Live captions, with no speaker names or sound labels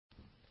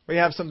We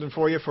have something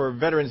for you for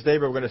Veterans Day,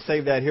 but we're going to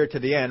save that here to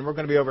the end. We're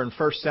going to be over in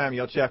 1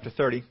 Samuel chapter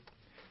 30.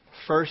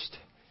 1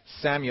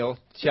 Samuel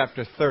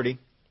chapter 30.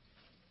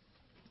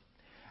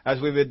 As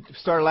we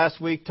started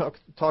last week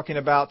talking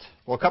about,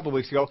 well, a couple of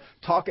weeks ago,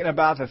 talking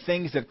about the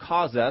things that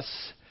cause us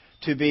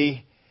to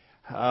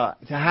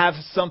have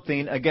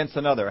something against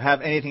another, have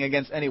anything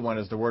against anyone,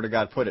 as the Word of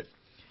God put it.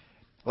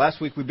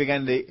 Last week we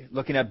began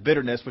looking at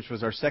bitterness, which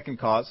was our second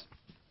cause.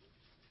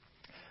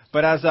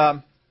 But as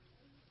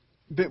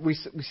we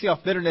see how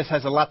bitterness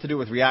has a lot to do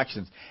with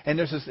reactions. And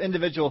there's this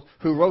individual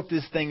who wrote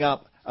this thing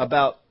up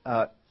about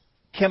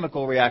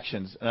chemical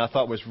reactions, and I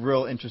thought was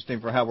real interesting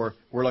for how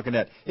we're looking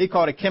at it. He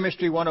called it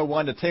Chemistry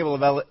 101, the table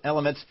of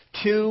elements,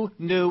 2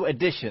 new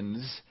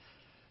additions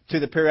to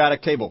the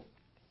periodic table.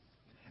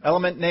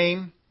 Element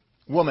name,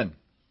 woman.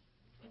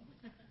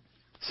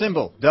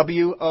 Symbol,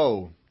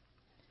 W-O.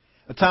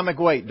 Atomic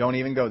weight, don't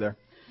even go there.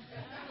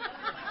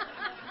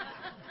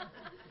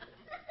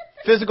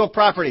 Physical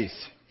properties,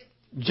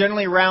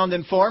 generally round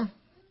in form,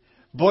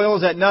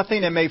 boils at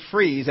nothing and may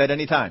freeze at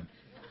any time.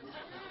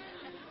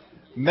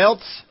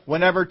 Melts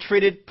whenever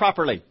treated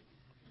properly.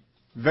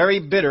 Very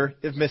bitter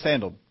if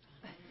mishandled.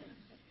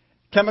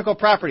 Chemical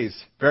properties,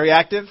 very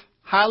active,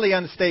 highly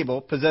unstable,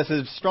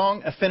 possesses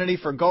strong affinity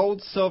for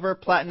gold, silver,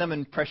 platinum,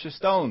 and precious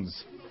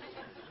stones.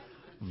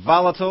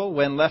 Volatile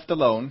when left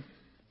alone.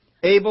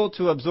 Able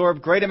to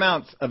absorb great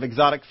amounts of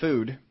exotic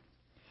food.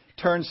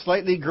 Turns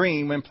slightly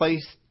green when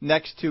placed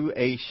next to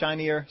a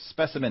shinier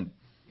specimen.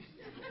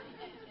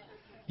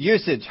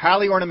 Usage,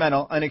 highly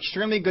ornamental, an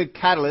extremely good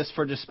catalyst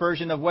for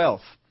dispersion of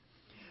wealth.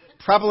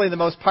 Probably the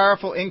most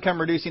powerful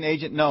income-reducing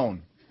agent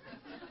known.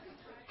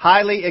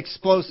 Highly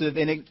explosive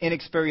in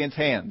inexperienced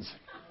hands.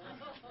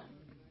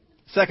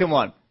 Second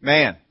one,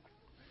 man.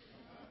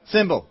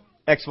 Symbol,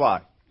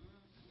 XY.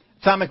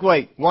 Atomic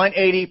weight,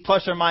 180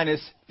 plus or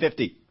minus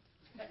 50.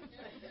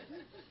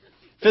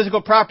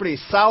 Physical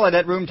properties, solid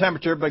at room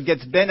temperature, but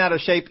gets bent out of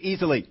shape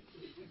easily.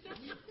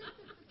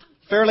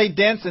 Fairly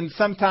dense and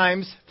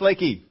sometimes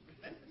flaky.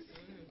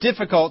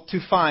 Difficult to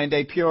find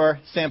a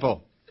pure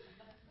sample.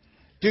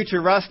 Due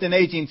to rust and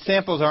aging,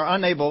 samples are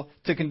unable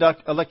to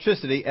conduct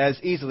electricity as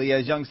easily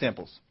as young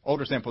samples.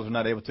 Older samples are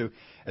not able to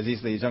as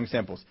easily as young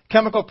samples.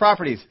 Chemical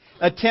properties.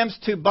 Attempts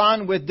to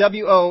bond with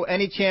WO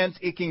any chance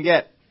it can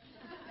get.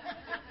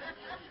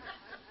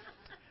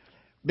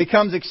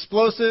 Becomes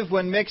explosive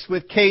when mixed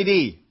with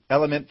KD,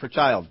 element for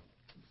child.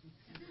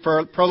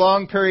 For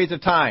prolonged periods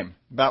of time,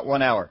 about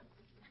 1 hour.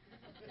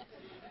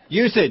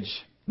 Usage,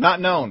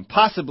 not known.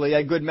 Possibly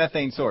a good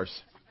methane source.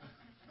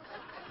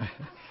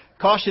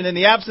 Caution, in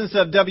the absence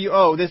of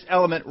WO, this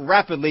element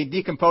rapidly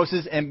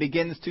decomposes and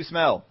begins to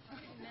smell.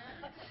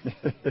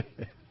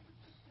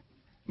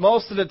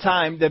 Most of the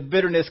time that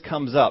bitterness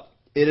comes up,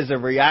 it is a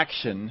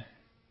reaction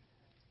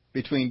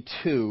between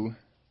 2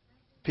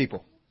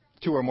 people,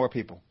 2 or more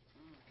people.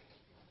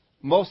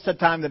 Most of the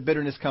time that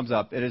bitterness comes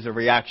up, it is a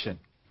reaction.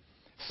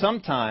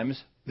 Sometimes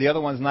the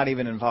other one's not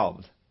even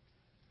involved,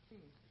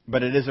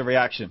 but it is a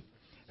reaction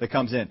that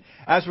comes in.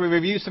 As we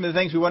review some of the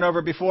things we went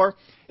over before,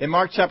 in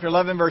Mark chapter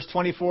 11, verse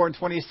 24 and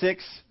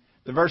 26,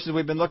 the verses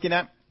we've been looking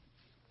at,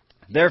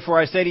 therefore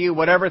I say to you,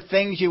 whatever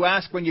things you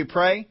ask when you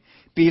pray,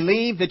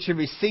 believe that you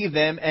receive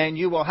them and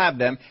you will have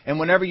them. And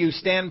whenever you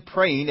stand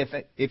praying,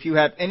 if you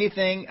have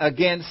anything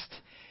against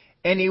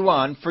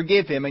anyone,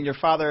 forgive him, and your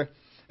Father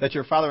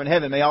in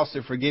heaven may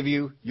also forgive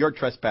you your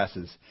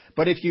trespasses.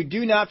 But if you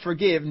do not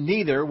forgive,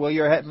 neither will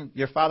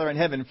your Father in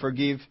heaven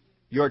forgive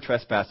your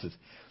trespasses.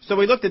 So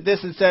we looked at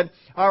this and said,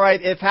 all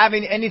right, if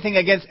having anything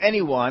against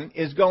anyone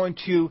is going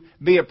to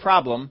be a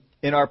problem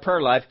in our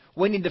prayer life,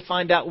 we need to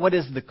find out what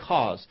is the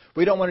cause.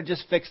 We don't want to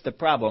just fix the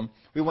problem.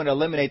 We want to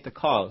eliminate the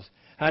cause.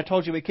 And I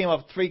told you we came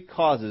up with 3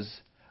 causes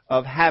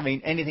of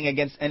having anything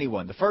against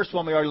anyone. The first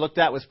one we already looked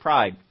at was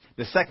pride.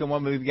 The second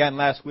one we began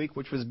last week,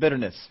 which was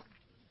bitterness.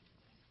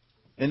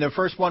 In the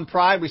first one,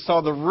 pride, we saw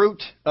the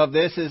root of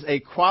this is a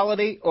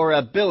quality or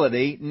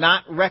ability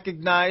not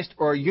recognized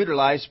or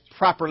utilized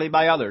properly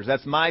by others.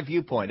 That's my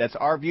viewpoint. That's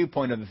our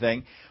viewpoint of the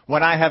thing.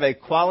 When I have a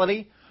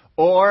quality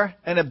or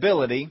an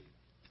ability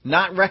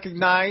not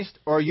recognized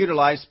or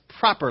utilized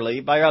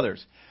properly by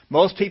others.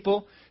 Most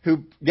people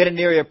who get in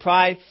the area of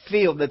pride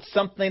feel that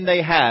something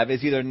they have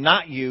is either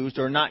not used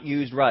or not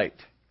used right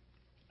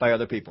by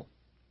other people.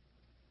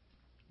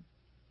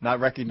 Not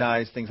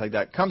recognized, things like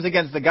that. Comes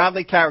against the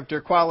godly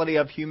character quality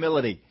of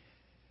humility.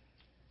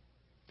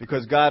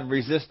 Because God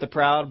resists the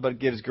proud but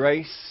gives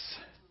grace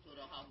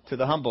to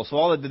the humble. So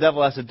all that the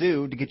devil has to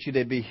do to get you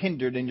to be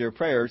hindered in your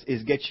prayers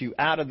is get you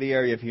out of the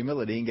area of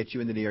humility and get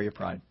you into the area of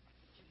pride.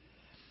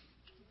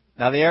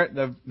 Now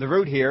the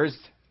root here is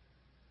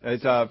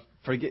the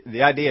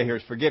idea here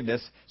is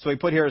forgiveness. So we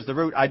put here as the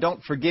root, I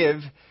don't forgive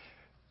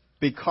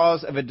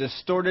because of a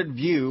distorted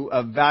view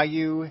of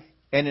value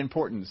and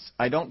importance.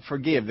 I don't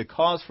forgive. The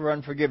cause for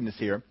unforgiveness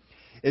here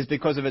is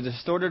because of a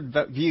distorted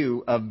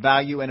view of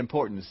value and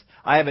importance.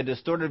 I have a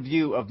distorted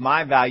view of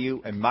my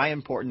value and my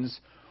importance,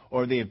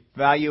 or the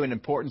value and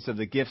importance of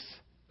the gifts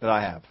that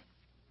I have.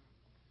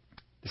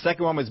 The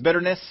second one was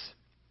bitterness.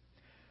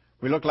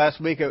 We looked last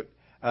week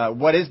at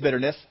what is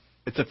bitterness.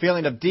 It's a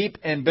feeling of deep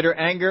and bitter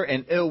anger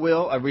and ill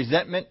will, a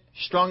resentment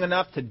strong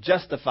enough to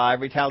justify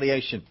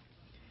retaliation.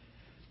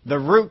 The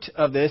root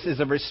of this is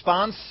a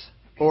response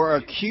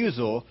or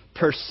accusal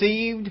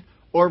perceived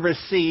or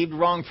received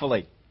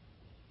wrongfully.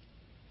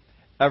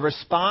 A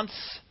response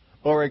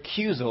or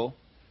accusal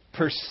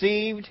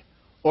perceived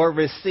or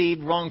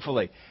received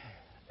wrongfully.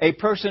 A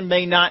person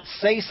may not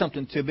say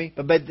something to me,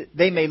 but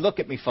they may look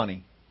at me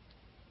funny.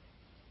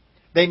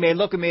 They may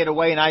look at me in a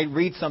way and I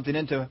read something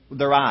into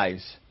their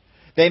eyes.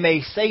 They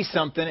may say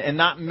something and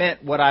not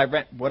meant what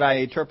I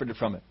interpreted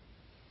from it.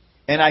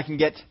 And I can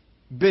get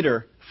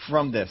bitter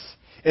from this.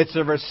 It's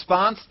a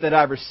response that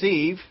I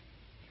receive,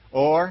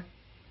 or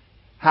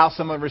how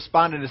someone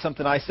responded to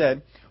something I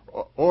said,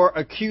 or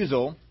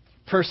accusal,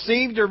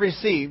 perceived or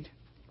received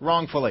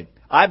wrongfully.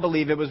 I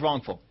believe it was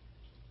wrongful.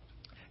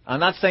 I'm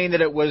not saying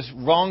that it was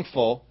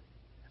wrongful.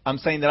 I'm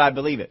saying that I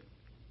believe it.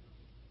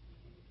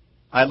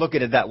 I look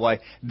at it that way.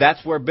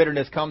 That's where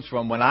bitterness comes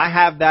from. When I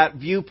have that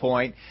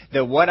viewpoint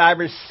that what I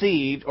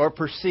received or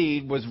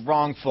perceived was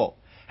wrongful.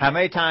 How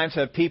many times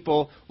have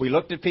we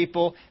looked at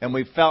people and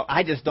we felt,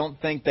 I just don't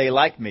think they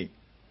like me.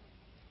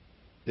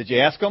 Did you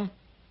ask them?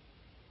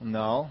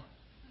 No.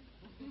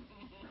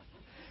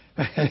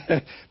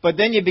 But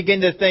then you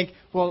begin to think,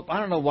 well, I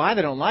don't know why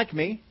they don't like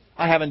me.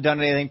 I haven't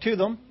done anything to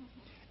them.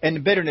 And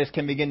the bitterness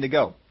can begin to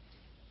go.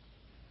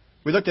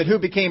 We looked at who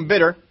became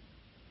bitter.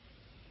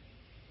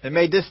 And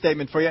made this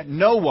statement for you.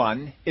 No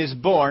one is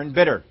born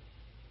bitter.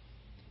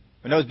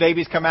 When those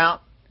babies come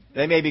out,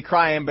 they may be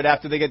crying, but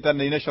after they get done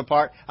the initial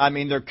part,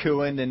 they're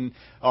cooing and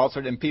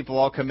and people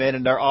all come in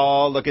and they're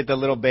all look at the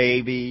little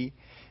baby,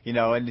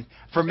 and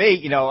for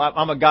me,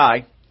 I'm a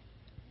guy.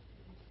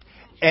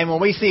 And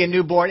when we see a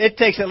newborn, it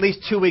takes at least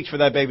 2 weeks for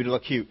that baby to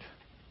look cute.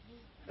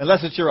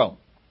 Unless it's your own.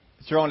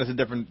 If it's your own, it's a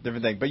different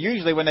thing. But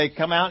usually when they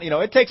come out,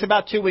 it takes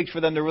about 2 weeks for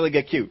them to really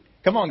get cute.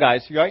 Come on,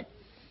 guys, right?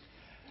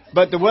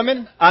 But the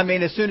women,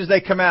 as soon as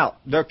they come out,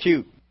 they're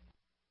cute.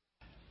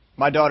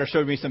 My daughter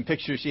showed me some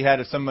pictures she had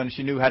of someone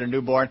she knew had a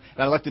newborn,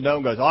 and I looked at them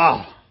and goes,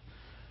 oh,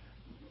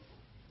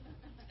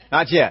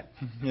 not yet.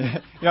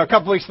 A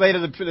couple weeks later,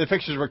 the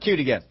pictures were cute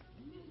again.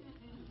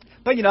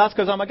 But, that's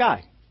because I'm a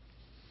guy.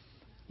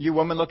 You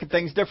women look at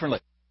things differently.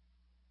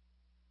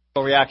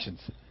 Reactions.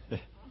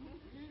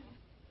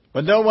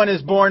 But no one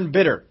is born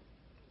bitter.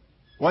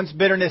 Once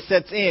bitterness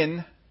sets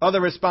in, other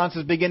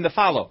responses begin to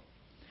follow.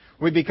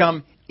 We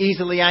become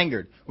easily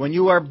angered. When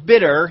you are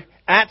bitter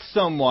at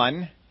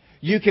someone,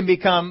 you can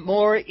become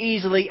more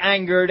easily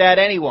angered at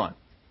anyone.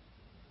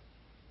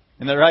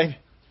 Isn't that right?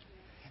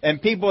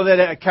 And people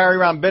that carry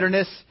around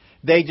bitterness,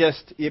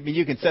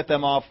 you can set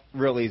them off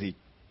real easy.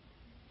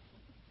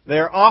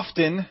 They're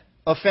often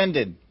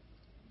offended.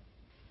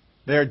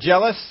 They're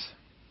jealous.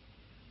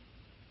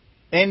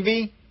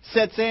 Envy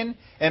sets in,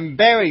 and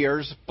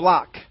barriers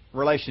block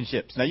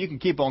relationships. Now, you can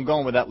keep on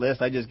going with that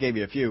list. I just gave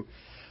you a few.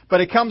 But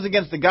it comes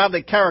against the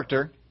godly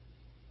character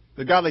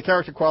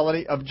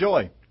quality of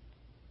joy.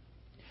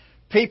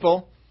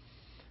 People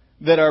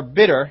that are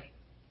bitter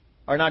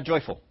are not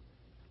joyful.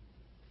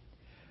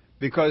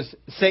 Because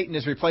Satan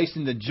is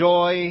replacing the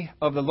joy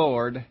of the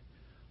Lord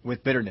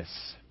with bitterness.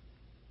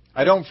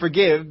 I don't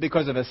forgive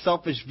because of a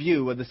selfish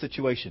view of the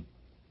situation.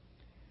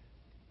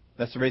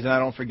 That's the reason I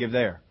don't forgive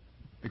there.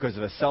 Because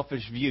of a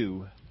selfish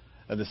view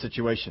of the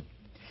situation.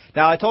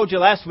 Now, I told you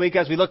last week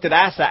as we looked at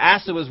Asa,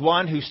 Asa was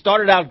one who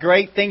started out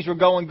great, things were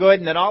going good,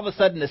 and then all of a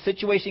sudden the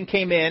situation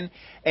came in,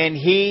 and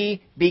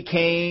he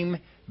became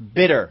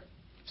bitter.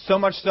 So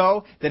much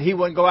so that he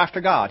wouldn't go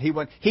after God.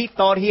 He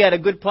thought he had a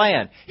good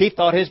plan. He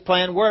thought his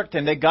plan worked,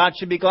 and that God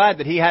should be glad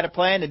that he had a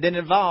plan that didn't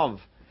involve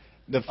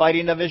the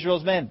fighting of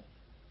Israel's men.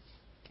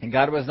 And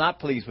God was not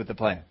pleased with the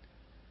plan.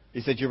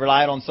 He said, you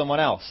relied on someone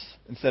else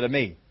instead of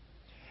me.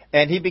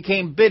 And he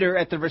became bitter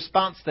at the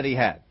response that he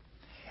had.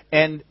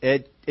 And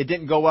it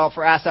didn't go well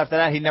for Asa after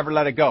that. He never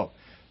let it go.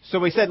 So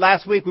we said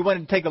last week we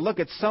wanted to take a look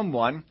at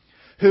someone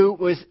who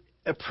was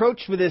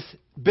approached with this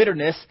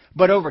bitterness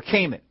but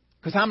overcame it.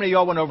 Because how many of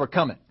y'all want to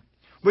overcome it?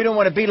 We don't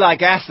want to be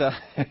like Asa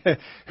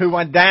who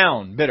went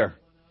down bitter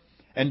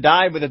and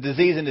died with a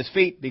disease in his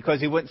feet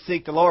because he wouldn't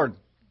seek the Lord.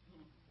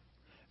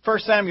 1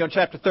 Samuel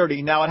chapter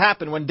 30. Now it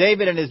happened when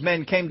David and his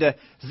men came to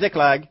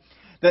Ziklag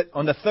that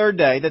on the third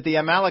day that the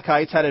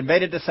Amalekites had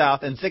invaded the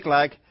south and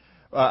Ziklag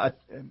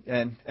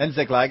and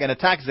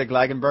attacked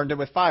Ziklag and burned it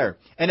with fire,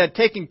 and had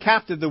taken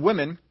captive the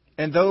women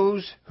and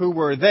those who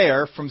were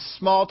there from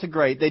small to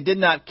great. They did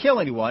not kill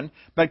anyone,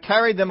 but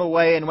carried them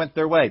away and went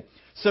their way.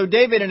 So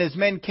David and his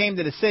men came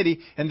to the city,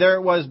 and there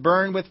it was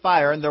burned with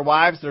fire, and their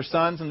wives, their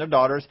sons, and their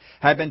daughters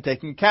had been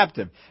taken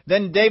captive.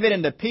 Then David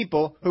and the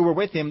people who were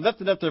with him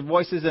lifted up their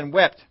voices and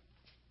wept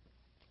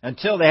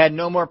until they had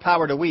no more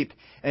power to weep.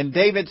 And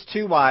David's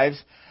two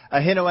wives,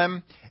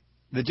 Ahinoam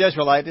the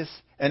Jezreelitess,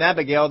 and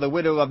Abigail, the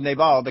widow of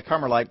Nabal the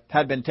Carmelite,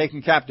 had been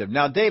taken captive.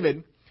 Now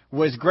David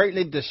was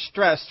greatly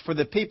distressed, for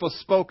the people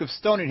spoke of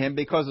stoning him,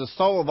 because the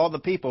soul of all the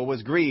people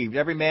was grieved,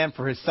 every man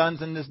for his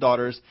sons and his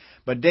daughters.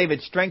 But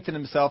David strengthened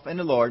himself in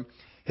the Lord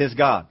his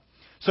God.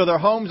 So their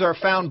homes are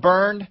found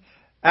burned,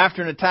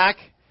 after an attack,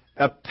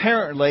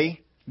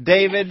 apparently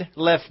David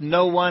left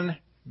no one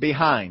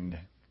behind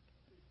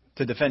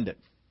to defend it.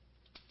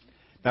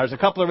 Now, there's a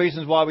couple of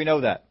reasons why we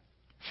know that.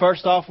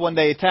 First off, when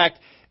they attacked,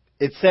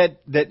 it said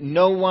that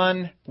no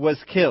one was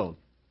killed.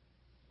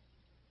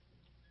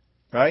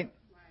 Right?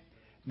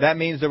 That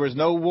means there was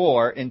no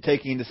war in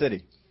taking the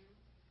city.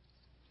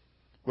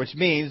 Which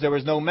means there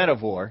was no men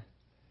of war.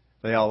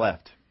 They all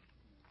left.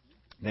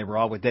 They were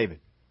all with David.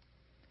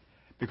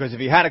 Because if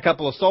he had a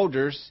couple of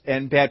soldiers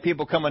and had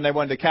people come and they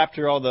wanted to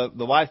capture all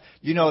the wives,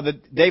 you know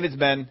that David's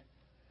men,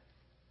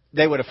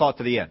 they would have fought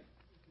to the end.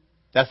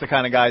 That's the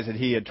kind of guys that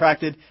he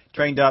attracted,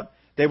 trained up.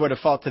 They would have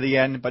fought to the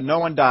end, but no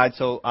one died,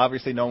 so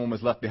obviously no one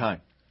was left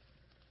behind.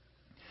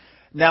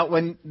 Now,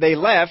 when they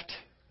left,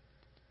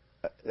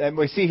 and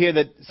we see here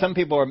that some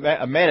people are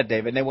mad at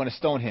David and they want to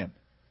stone him.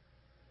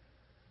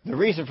 The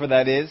reason for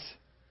that is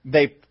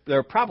there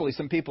are probably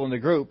some people in the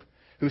group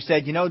who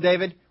said, you know,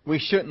 David, we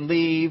shouldn't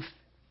leave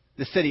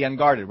the city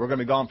unguarded. We're going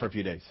to be gone for a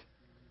few days.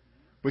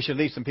 We should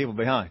leave some people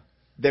behind.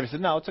 David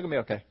said, no, it's going to be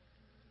okay.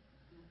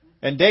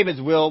 And David's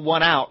will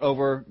won out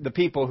over the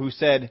people who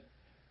said,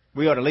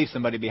 we ought to leave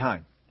somebody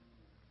behind.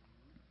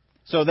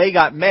 So they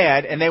got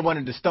mad and they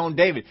wanted to stone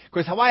David.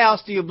 Because why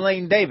else do you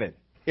blame David?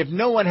 If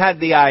no one had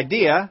the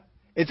idea,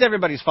 it's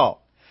everybody's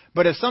fault.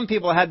 But if some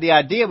people had the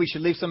idea we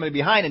should leave somebody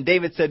behind and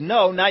David said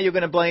no, now you're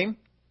going to blame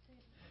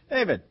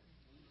David.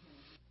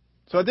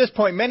 So at this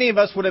point, many of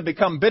us would have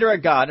become bitter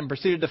at God and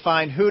proceeded to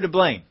find who to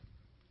blame.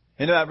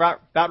 Isn't that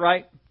about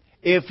right?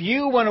 If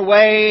you went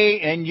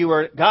away and you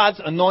were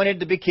God's anointed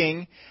to be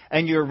king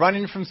and you were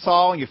running from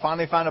Saul and you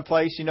finally found a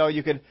place, you know,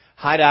 you could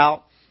hide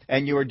out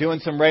and you were doing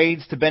some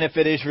raids to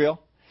benefit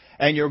Israel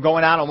and you were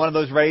going out on one of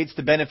those raids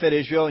to benefit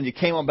Israel and you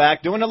came on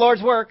back doing the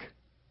Lord's work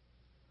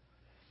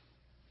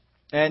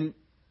and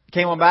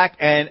came on back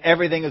and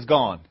everything is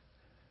gone.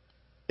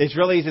 It's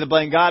really easy to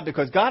blame God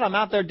because, God, I'm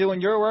out there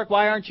doing your work.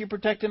 Why aren't you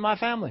protecting my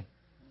family?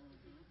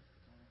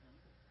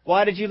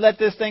 Why did you let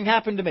this thing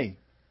happen to me?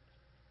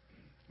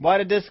 Why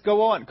did this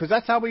go on? Because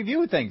that's how we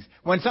view things.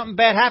 When something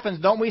bad happens,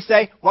 don't we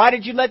say, why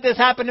did you let this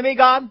happen to me,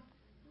 God?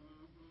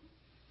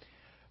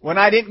 When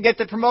I didn't get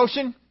the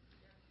promotion?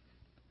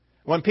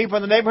 When people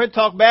in the neighborhood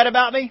talk bad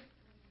about me?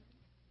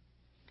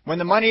 When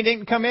the money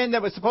didn't come in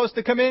that was supposed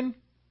to come in?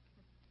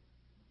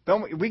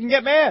 We can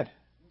get mad.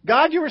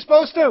 God, you were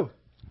supposed to.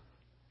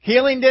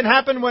 Healing didn't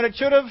happen when it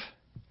should have.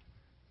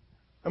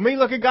 And we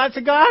look at God and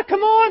say, God,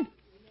 come on.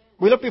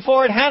 We look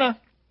before at Hannah.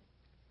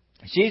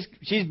 She's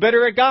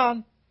bitter at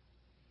God.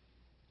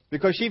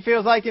 Because she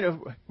feels like, you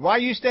know, why are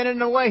you standing in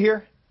the way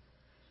here?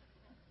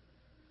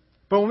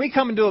 But when we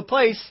come into a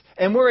place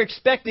and we're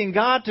expecting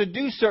God to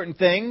do certain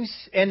things,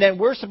 and then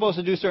we're supposed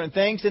to do certain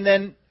things, and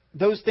then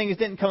those things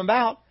didn't come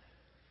about,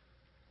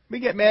 we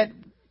get mad.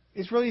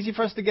 It's really easy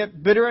for us to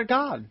get bitter at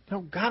God.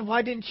 No, God,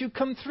 why didn't you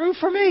come through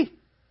for me?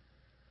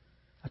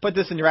 I put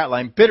this in your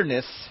outline.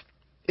 Bitterness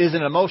is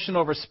an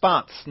emotional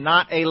response,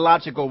 not a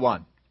logical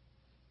one.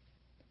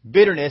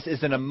 Bitterness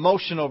is an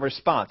emotional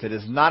response. It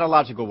is not a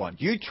logical one.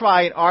 You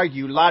try and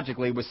argue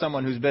logically with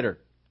someone who's bitter.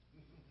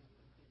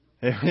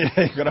 It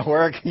ain't going to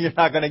work. You're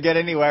not going to get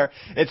anywhere.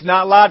 It's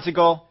not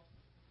logical.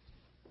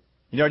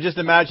 You know, just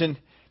imagine,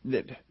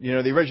 you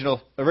know, the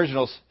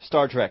original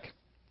Star Trek.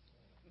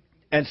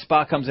 And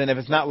Spock comes in. If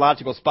it's not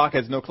logical, Spock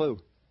has no clue.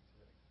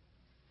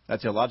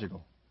 That's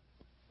illogical.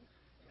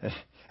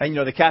 And, you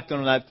know, the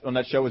captain on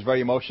that show was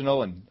very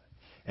emotional.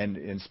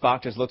 And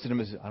Spock just looks at him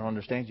and says, I don't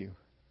understand you.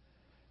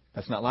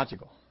 That's not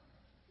logical.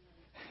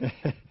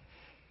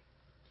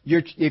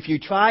 If you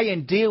try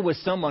and deal with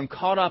someone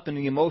caught up in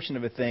the emotion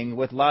of a thing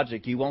with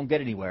logic, you won't get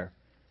anywhere.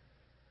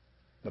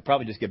 They'll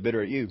probably just get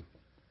bitter at you.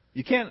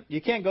 You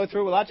can't go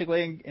through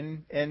logically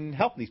and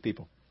help these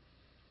people.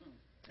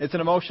 It's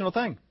an emotional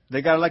thing.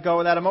 They got to let go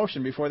of that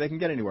emotion before they can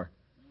get anywhere.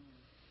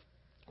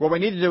 What we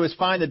need to do is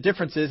find the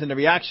differences in the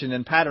reaction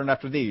and pattern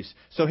after these.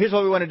 So here's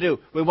what we want to do.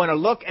 We want to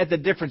look at the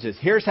differences.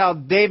 Here's how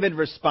David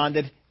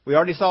responded. We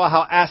already saw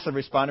how Asa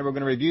responded. We're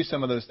going to review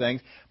some of those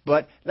things.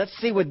 But let's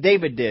see what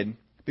David did,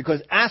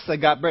 because Asa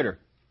got bitter.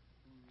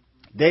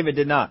 David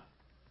did not.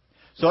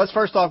 So let's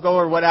first off go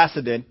over what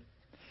Asa did.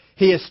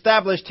 He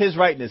established his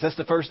rightness. That's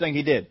the first thing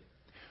he did.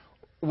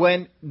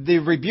 When the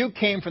rebuke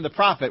came from the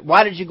prophet,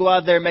 why did you go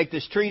out there and make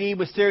this treaty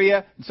with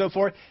Syria and so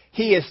forth?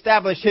 He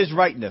established his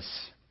rightness.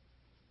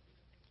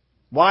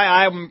 Why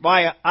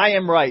I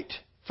am right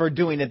for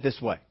doing it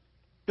this way.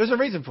 There's a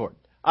reason for it.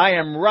 I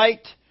am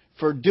right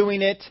for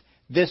doing it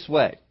this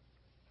way.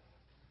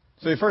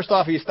 So first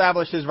off, he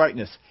established his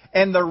rightness.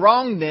 And the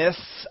wrongness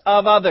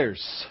of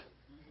others.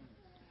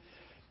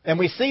 And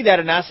we see that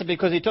in Asa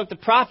because he took the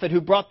prophet who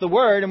brought the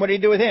word, and what did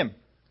he do with him?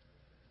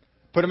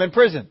 Put him in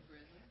prison.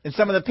 And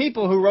some of the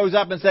people who rose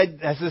up and said,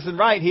 this isn't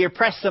right, he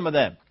oppressed some of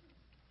them.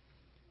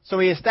 So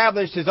he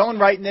established his own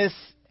rightness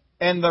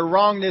and the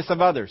wrongness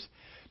of others.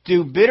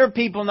 Do bitter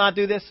people not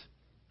do this?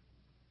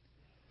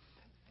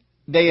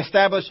 They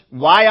establish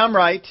why I'm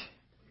right,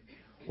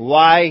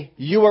 why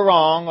you are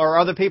wrong, or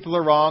other people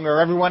are wrong, or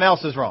everyone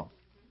else is wrong.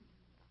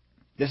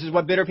 This is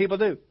what bitter people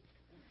do.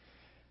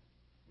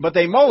 But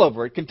they mull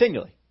over it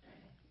continually.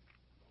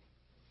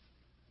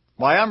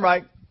 Why I'm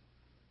right,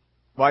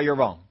 why you're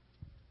wrong.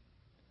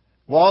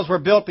 Walls were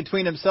built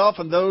between himself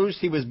and those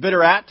he was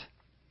bitter at.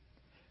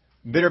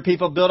 Bitter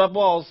people build up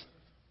walls.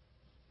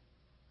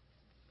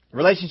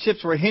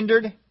 Relationships were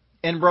hindered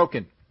and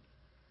broken.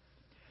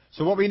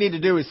 So what we need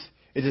to do is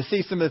to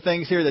see some of the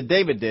things here that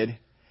David did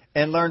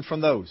and learn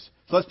from those.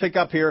 So let's pick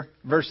up here,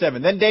 verse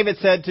 7. Then David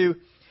said to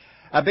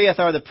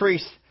Abiathar the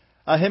priest,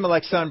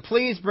 Ahimelech's son,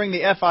 please bring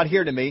the ephod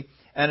here to me.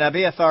 And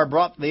Abiathar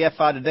brought the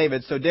ephod to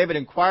David. So David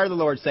inquired of the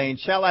Lord, saying,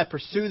 shall I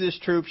pursue this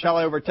troop? Shall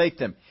I overtake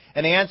them?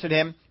 And he answered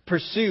him,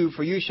 pursue,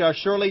 for you shall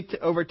surely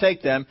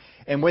overtake them,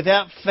 and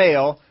without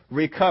fail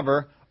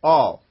recover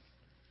all.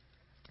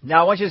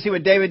 Now I want you to see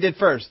what David did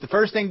first. The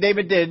first thing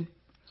David did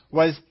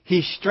was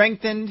he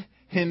strengthened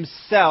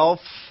himself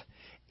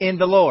in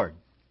the Lord.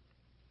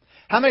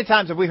 How many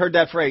times have we heard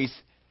that phrase,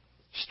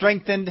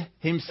 strengthened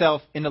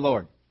himself in the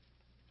Lord?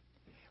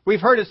 We've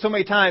heard it so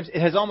many times,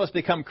 it has almost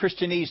become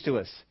Christianese to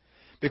us.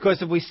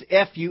 Because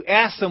if you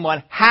ask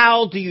someone,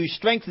 how do you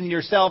strengthen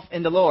yourself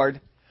in the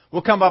Lord,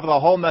 we'll come up with a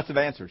whole mess of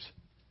answers.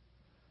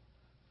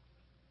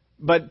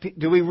 But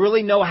do we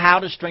really know how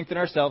to strengthen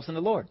ourselves in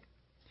the Lord?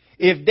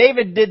 If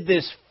David did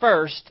this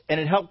first, and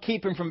it helped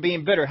keep him from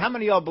being bitter, how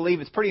many of y'all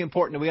believe it's pretty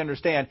important that we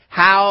understand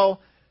how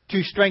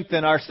to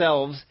strengthen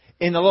ourselves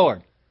in the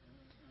Lord?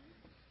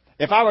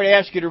 If I were to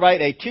ask you to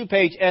write a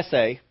 2-page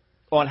essay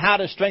on how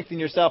to strengthen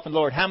yourself in the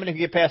Lord, how many of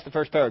you get past the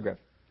first paragraph?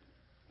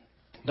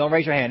 Don't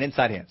raise your hand,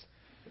 inside hands.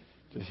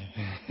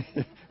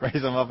 Raise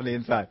them up on the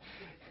inside.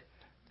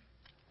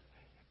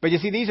 But you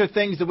see, these are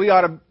things that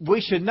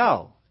we should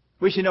know.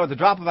 We should know at the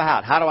drop of a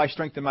hat, how do I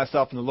strengthen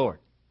myself in the Lord?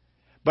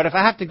 But if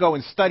I have to go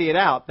and study it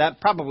out,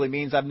 that probably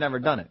means I've never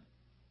done it.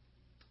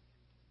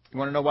 You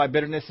want to know why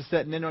bitterness is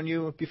setting in on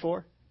you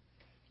before?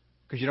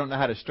 Because you don't know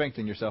how to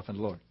strengthen yourself in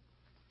the Lord.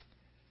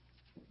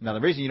 Now,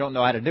 the reason you don't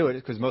know how to do it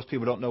is because most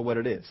people don't know what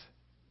it is.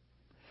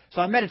 So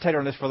I meditated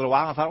on this for a little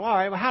while, and I thought, well, all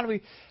right, well,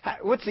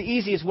 what's the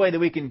easiest way that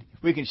we can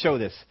show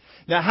this?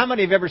 Now, how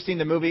many have ever seen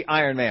the movie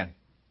Iron Man?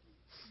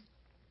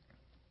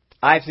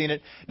 I've seen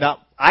it. Now,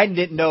 I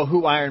didn't know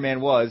who Iron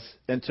Man was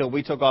until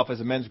we took off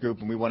as a men's group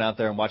and we went out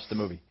there and watched the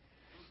movie.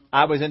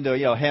 I was into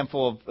a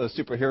handful of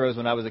superheroes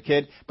when I was a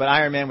kid, but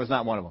Iron Man was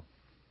not one of them.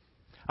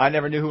 I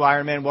never knew who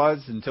Iron Man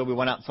was until we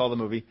went out and saw the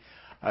movie.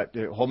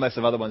 A whole mess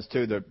of other ones,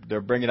 too. They're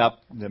bringing up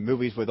the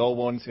movies with old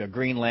ones,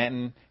 Green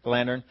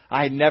Lantern.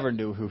 I never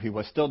knew who he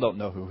was. Still don't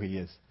know who he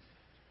is.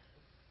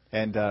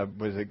 And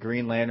was it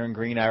Green Lantern,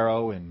 Green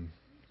Arrow, and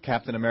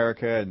Captain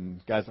America,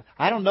 and guys?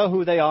 I don't know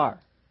who they are.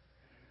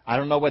 I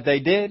don't know what they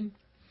did.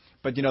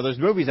 But, there's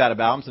movies out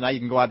about them, so now you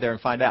can go out there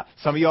and find out.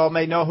 Some of you all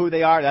may know who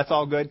they are. That's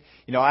all good.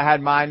 I had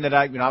mine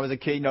that when I was a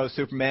kid,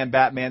 Superman,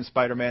 Batman,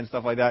 Spider-Man,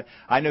 stuff like that.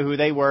 I knew who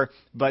they were,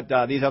 but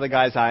these other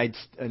guys,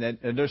 and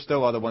there's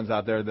still other ones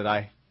out there that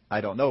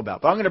I don't know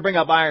about. But I'm going to bring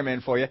up Iron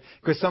Man for you,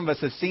 because some of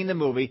us have seen the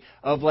movie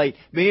of late.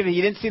 Maybe if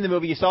you didn't see the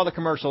movie, you saw the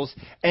commercials,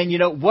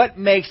 and what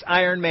makes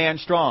Iron Man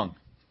strong?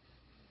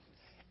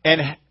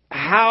 And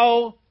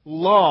how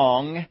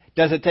long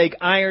does it take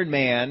Iron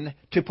Man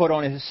to put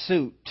on his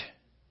suit?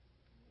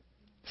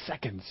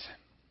 Seconds.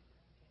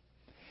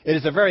 It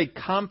is a very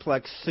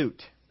complex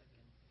suit.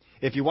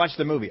 If you watch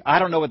the movie, I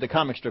don't know what the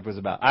comic strip was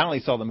about. I only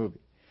saw the movie.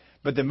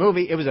 But the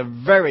movie, it was a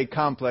very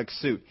complex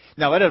suit.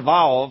 Now, it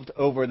evolved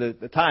over the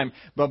time,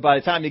 but by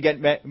the time you get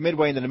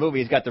midway into the movie,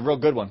 he's got the real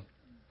good one.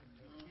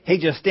 He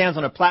just stands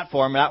on a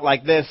platform out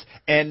like this,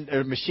 and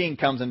a machine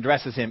comes and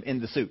dresses him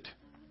in the suit.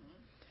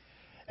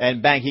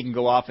 And bang, he can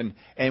go off.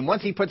 And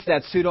once he puts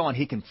that suit on,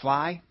 he can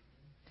fly.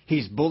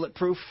 He's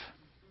bulletproof.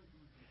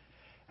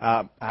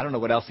 I don't know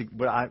what else.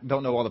 I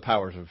don't know all the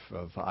powers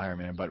of Iron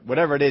Man, but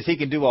whatever it is, he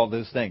can do all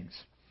those things.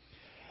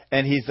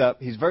 And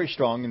he's very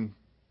strong and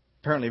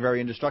apparently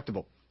very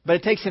indestructible. But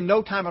it takes him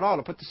no time at all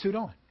to put the suit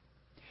on.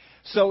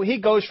 So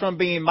he goes from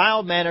being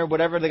mild-mannered,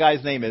 whatever the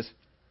guy's name is,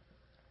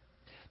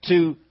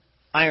 to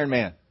Iron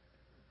Man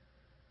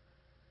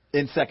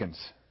in seconds.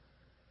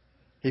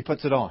 He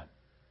puts it on.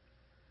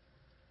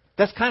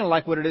 That's kind of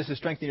like what it is to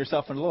strengthen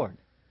yourself in the Lord.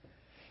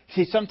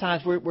 See,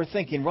 sometimes we're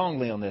thinking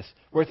wrongly on this.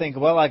 We're thinking,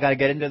 well, I got to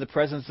get into the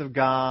presence of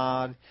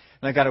God,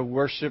 and I got to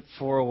worship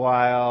for a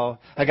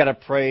while. I got to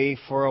pray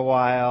for a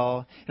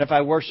while. And if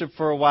I worship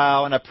for a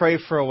while and I pray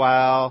for a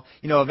while,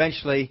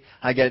 eventually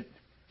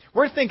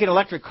we're thinking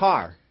electric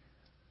car.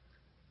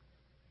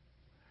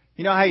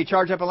 You know how you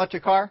charge up an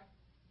electric car?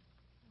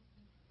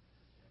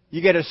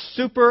 You get a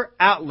super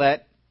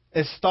outlet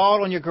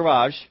installed on your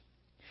garage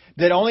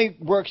that only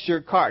works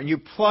your car. And you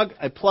plug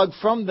a plug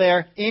from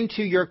there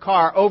into your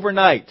car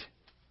overnight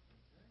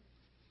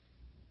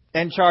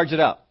and charge it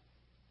up.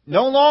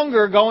 No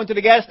longer go into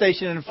the gas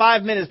station and in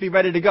 5 minutes be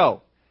ready to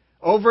go.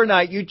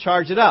 Overnight you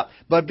charge it up.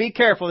 But be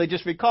careful, they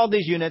just recalled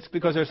these units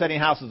because they're setting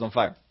houses on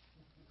fire.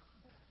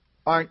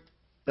 Aren't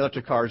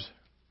electric cars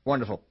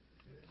wonderful?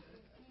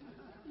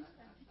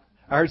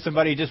 I heard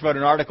somebody just wrote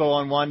an article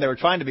on one. They were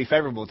trying to be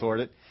favorable toward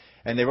it.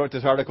 And they wrote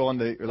this article on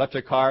the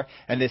electric car,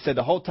 and they said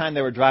the whole time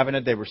they were driving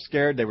it, they were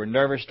scared, they were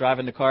nervous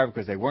driving the car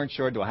because they weren't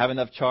sure, do I have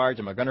enough charge?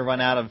 Am I going to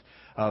run out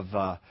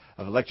of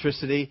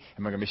electricity?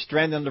 Am I going to be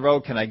stranded on the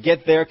road? Can I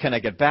get there? Can I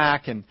get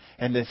back? And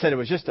they said it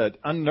was just an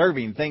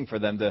unnerving thing for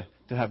them to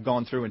have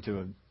gone through and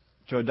to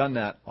have done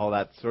that, all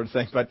that sort of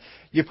thing. But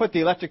you put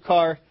the electric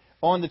car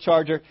on the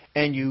charger,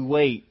 and you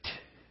wait.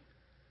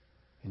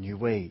 And you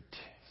wait.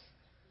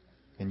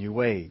 And you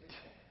wait.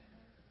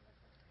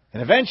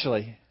 And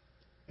eventually,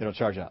 it'll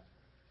charge up.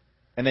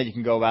 And then you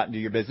can go out and do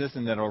your business,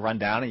 and then it'll run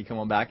down, and you come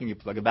on back, and you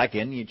plug it back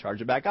in, and you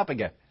charge it back up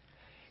again.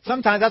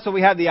 Sometimes that's what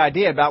we have the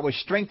idea about, with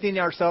strengthening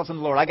ourselves in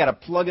the Lord. I got to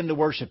plug into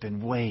worship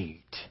and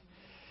wait.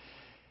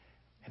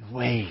 And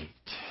wait.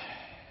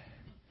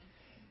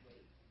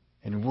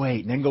 And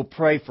wait. And then go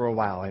pray for a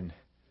while, and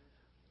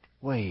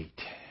wait.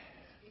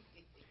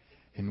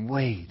 And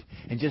wait.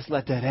 And just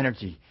let that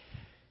energy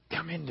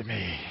come into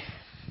me.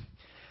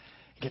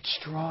 Get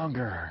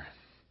stronger.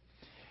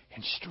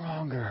 And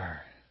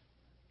stronger.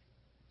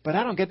 But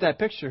I don't get that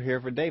picture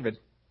here for David.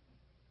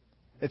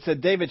 It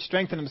said David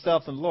strengthened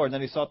himself in the Lord, and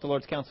then he sought the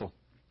Lord's counsel.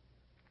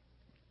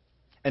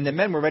 And the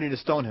men were ready to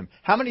stone him.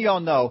 How many of y'all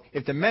know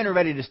if the men are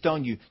ready to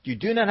stone you, you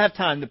do not have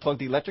time to plug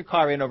the electric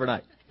car in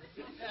overnight?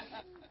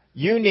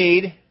 You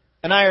need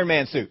an Iron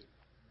Man suit.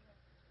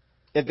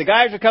 If the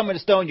guys are coming to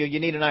stone you, you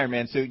need an Iron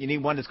Man suit. You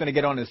need one that's going to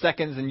get on in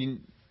seconds and you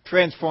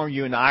transform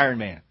you into Iron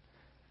Man.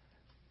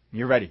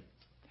 You're ready.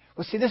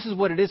 Well, see, this is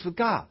what it is with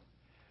God.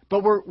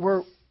 But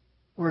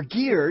we're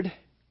geared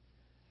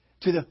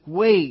to the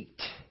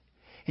wait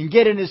and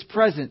get in His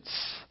presence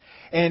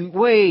and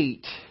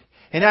wait.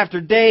 And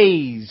after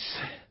days,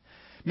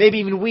 maybe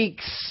even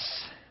weeks,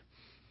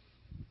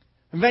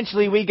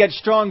 eventually we get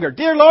stronger.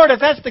 Dear Lord, if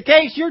that's the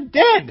case, you're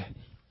dead.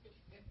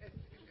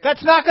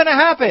 That's not going to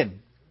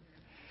happen.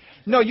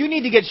 No, you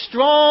need to get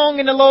strong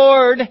in the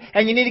Lord,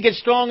 and you need to get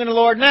strong in the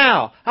Lord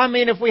now. I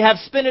mean, if we have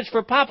spinach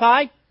for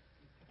Popeye,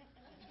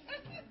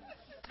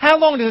 how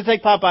long does it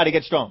take Popeye to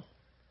get strong?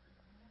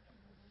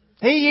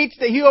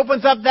 He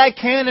opens up that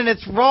can and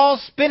it's raw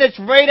spinach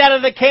right out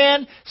of the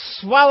can,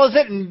 swallows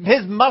it, and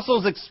his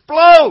muscles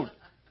explode.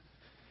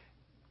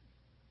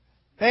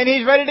 And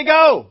he's ready to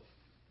go.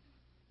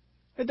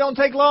 It don't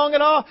take long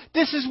at all.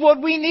 This is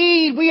what we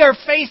need. We are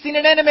facing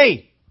an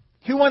enemy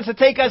who wants to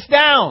take us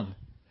down.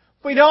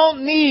 We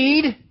don't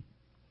need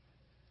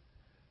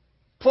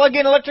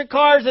plug-in electric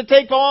cars that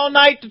take all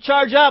night to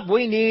charge up.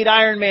 We need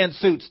Iron Man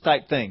suits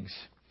type things.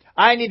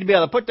 I need to be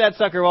able to put that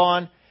sucker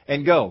on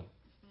and go.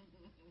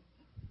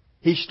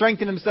 He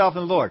strengthened himself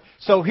in the Lord.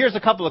 So here's a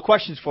couple of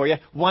questions for you.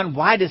 One,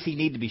 why does he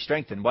need to be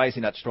strengthened? Why is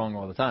he not strong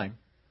all the time?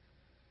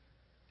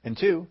 And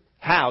two,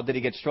 how did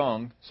he get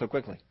strong so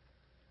quickly?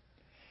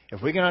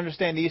 If we can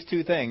understand these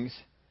two things,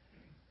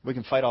 we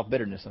can fight off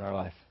bitterness in our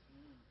life.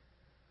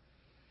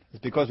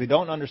 It's because we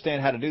don't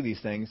understand how to do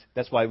these things.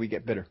 That's why we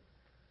get bitter.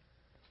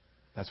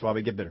 That's why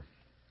we get bitter.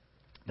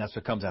 That's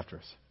what comes after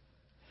us.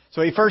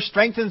 So he first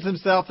strengthens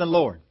himself in the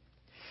Lord.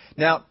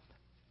 Now,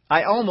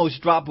 I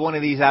almost dropped one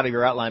of these out of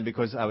your outline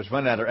because I was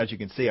running out of, as you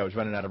can see, I was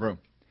running out of room.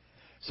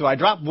 So I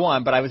dropped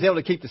one, but I was able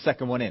to keep the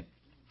second one in.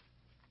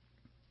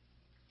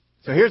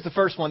 So here's the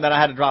first one that I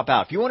had to drop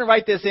out. If you want to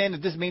write this in,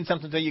 if this means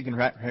something to you, you can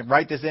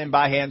write this in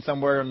by hand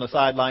somewhere on the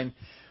sideline,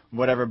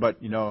 whatever,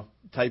 but,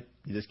 type,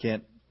 you just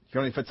can't. You can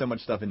only fit so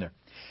much stuff in there.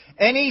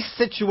 Any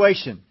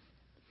situation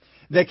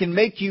that can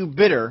make you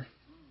bitter,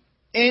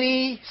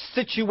 any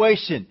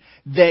situation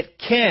that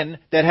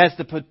has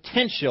the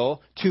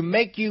potential to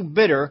make you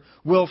bitter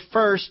will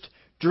first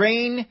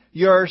drain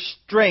your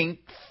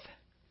strength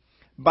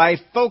by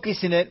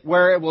focusing it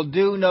where it will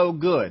do no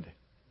good.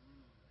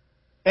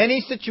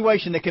 Any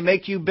situation that can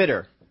make you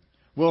bitter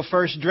will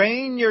first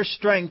drain your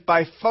strength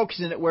by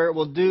focusing it where it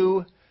will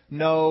do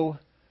no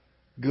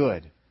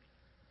good.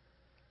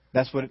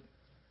 That's what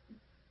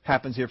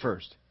happens here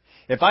first.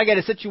 If I get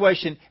a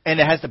situation and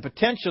it has the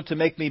potential to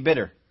make me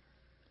bitter,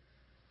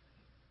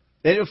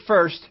 it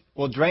first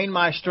will drain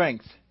my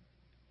strength.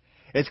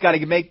 It's got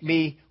to make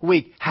me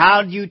weak.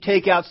 How do you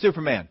take out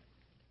Superman?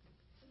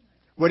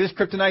 What does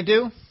kryptonite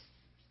do?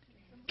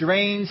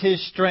 Drains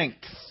his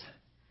strength.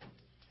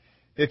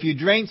 If you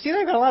drain... See,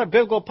 they've got a lot of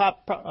biblical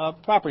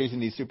properties in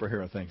these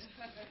superhero things.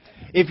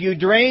 If you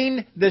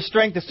drain the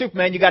strength of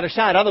Superman, you got a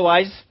shot.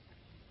 Otherwise,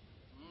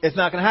 it's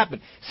not going to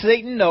happen.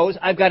 Satan knows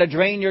I've got to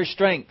drain your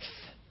strength.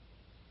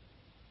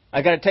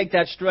 I've got to take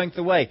that strength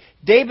away.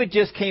 David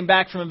just came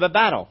back from a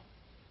battle.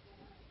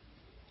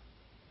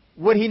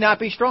 Would he not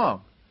be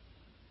strong?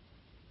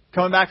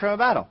 Coming back from a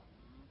battle.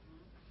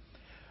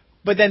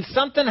 But then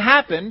something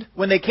happened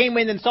when they came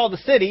in and saw the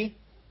city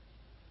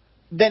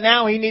that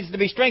now he needs to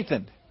be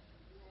strengthened.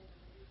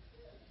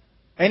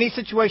 Any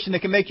situation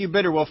that can make you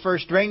bitter will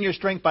first drain your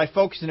strength by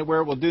focusing it where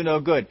it will do no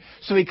good.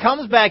 So he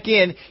comes back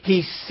in,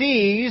 he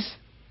sees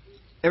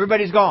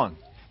everybody's gone.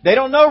 They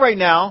don't know right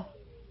now.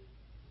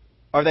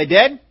 Are they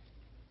dead?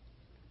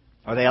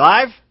 Are they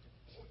alive?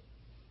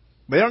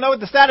 They don't know what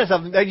the status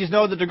of them. They just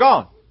know that they're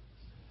gone.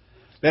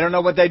 They don't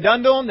know what they've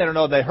done to them. They don't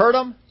know if they hurt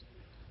them.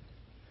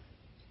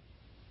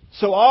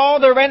 So all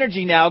their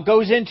energy now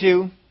goes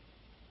into,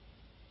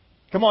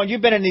 come on,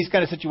 you've been in these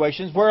kind of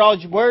situations.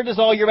 Where does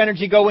all your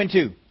energy go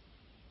into?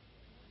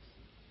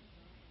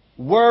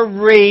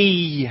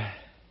 Worry.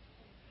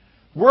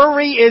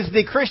 Worry is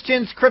the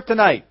Christian's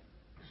kryptonite.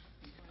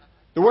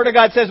 The Word of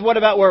God says, what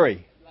about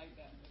worry?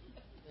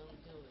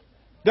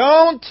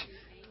 Don't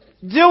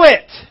do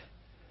it.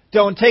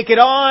 Don't take it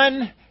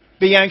on.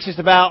 Be anxious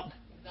about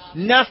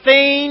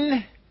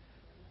nothing.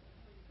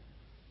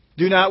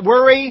 Do not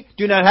worry.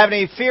 Do not have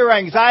any fear or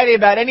anxiety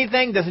about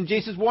anything. Doesn't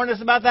Jesus warn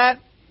us about that?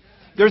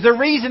 There's a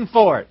reason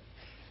for it.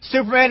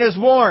 Superman is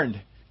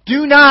warned.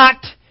 Do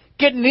not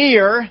get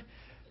near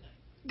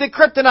the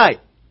kryptonite.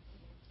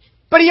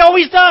 But he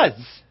always does.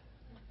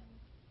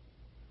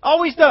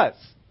 Always does.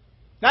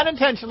 Not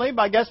intentionally,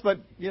 I guess, but,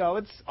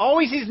 it's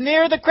always he's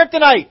near the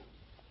kryptonite.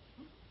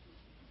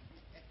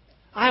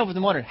 I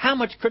often wondered how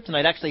much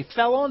kryptonite actually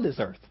fell on this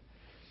earth.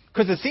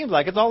 Because it seems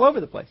like it's all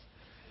over the place.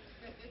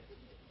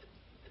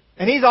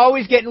 And he's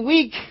always getting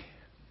weak.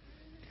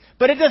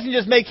 But it doesn't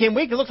just make him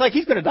weak. It looks like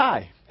he's going to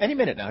die. Any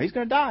minute now, he's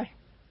going to die.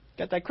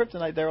 Got that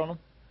kryptonite there on him.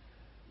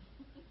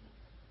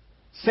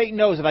 Satan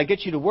knows if I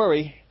get you to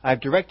worry,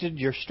 I've directed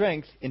your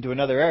strength into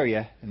another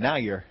area, and now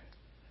you're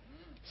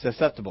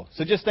susceptible.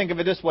 So just think of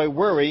it this way.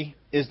 Worry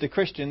is the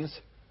Christian's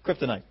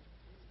kryptonite.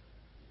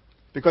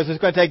 Because it's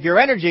going to take your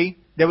energy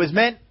that was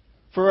meant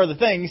for other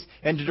things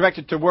and to direct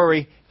it to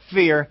worry,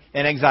 fear,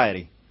 and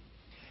anxiety.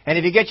 And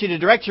if he gets you to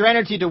direct your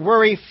energy to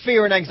worry,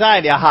 fear, and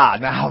anxiety, aha,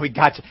 now we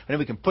got you. And then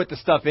we can put the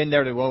stuff in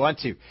there that we want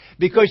to.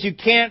 Because you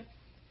can't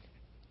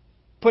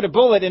put a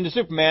bullet into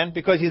Superman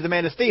because he's a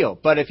man of steel.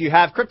 But if you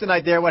have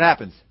kryptonite there, what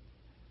happens?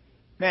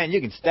 Man, you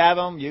can stab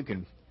him, you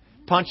can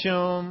punch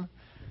him,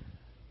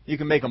 you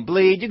can make him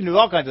bleed, you can do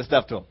all kinds of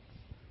stuff to him.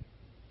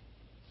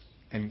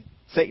 And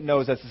Satan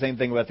knows that's the same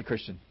thing about the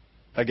Christian.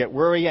 If I get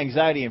worry,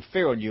 anxiety, and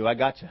fear on you, I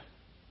got you.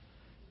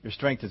 Your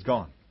strength is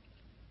gone.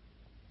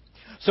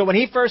 So when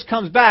he first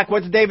comes back,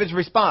 what's David's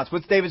response?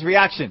 What's David's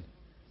reaction?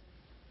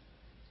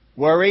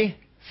 Worry,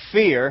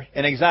 fear,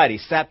 and anxiety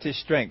sapped his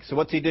strength. So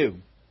what's he do?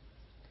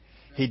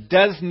 He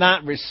does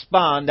not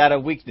respond out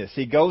of weakness.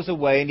 He goes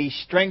away and he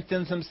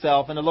strengthens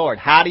himself in the Lord.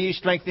 How do you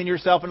strengthen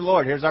yourself in the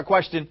Lord? Here's our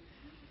question.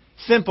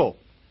 Simple.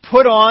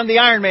 Put on the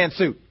Iron Man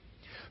suit.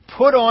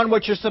 Put on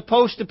what you're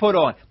supposed to put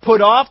on.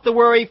 Put off the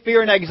worry,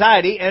 fear, and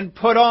anxiety and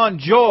put on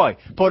joy.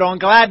 Put on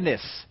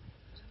gladness.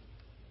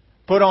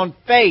 Put on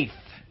faith.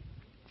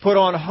 Put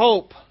on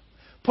hope.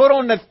 Put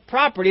on the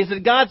properties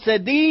that God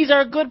said, these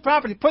are good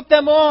properties. Put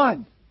them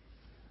on.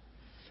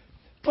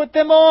 Put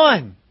them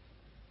on.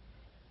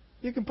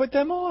 You can put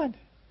them on.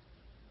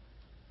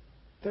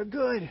 They're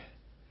good.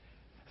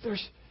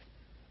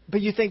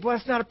 But you think, well,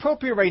 it's not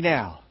appropriate right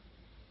now.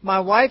 My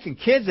wife and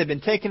kids have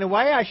been taken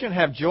away. I shouldn't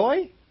have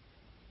joy.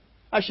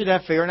 I should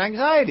have fear and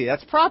anxiety.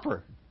 That's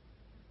proper.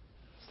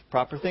 It's the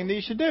proper thing that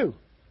you should do.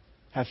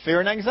 Have fear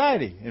and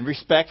anxiety and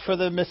respect for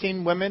the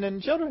missing women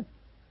and children.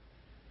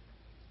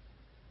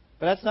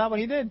 But that's not what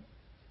he did.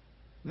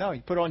 No, he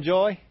put on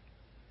joy.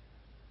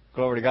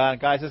 Glory to God.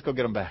 Guys, let's go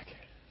get them back.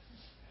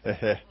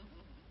 Let's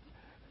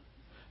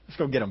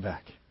go get them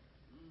back.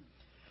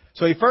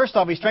 So he first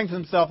off, he strengthens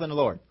himself in the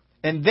Lord.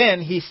 And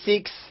then he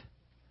seeks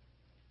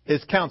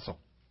his counsel.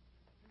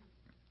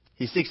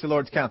 He seeks the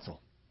Lord's counsel.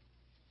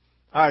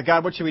 All right,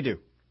 God, what should we do?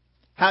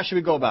 How should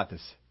we go about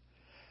this?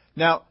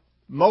 Now,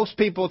 most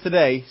people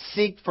today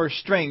seek for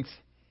strength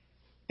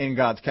in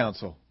God's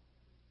counsel.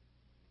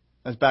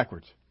 That's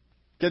backwards.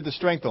 Get the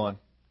strength on,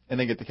 and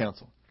then get the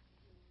counsel.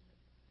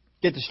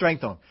 Get the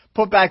strength on.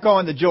 Put back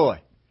on the joy.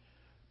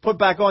 Put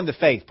back on the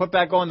faith. Put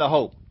back on the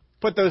hope.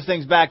 Put those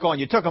things back on.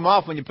 You took them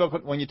off when you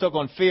took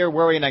on fear,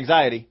 worry, and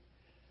anxiety.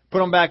 Put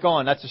them back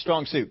on. That's a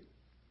strong suit.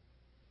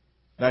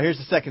 Now, here's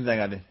the second thing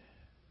I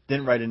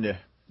didn't write in there.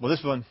 Well,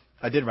 this one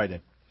I did write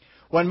in.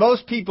 When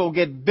most people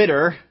get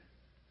bitter,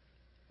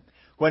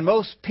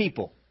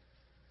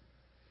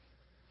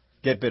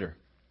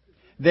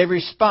 they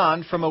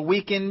respond from a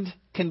weakened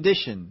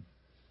condition.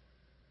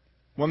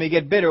 When we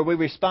get bitter, we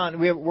respond.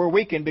 We're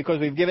weakened because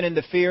we've given in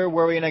to fear,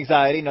 worry, and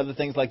anxiety, and other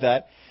things like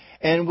that.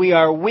 And we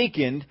are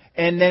weakened,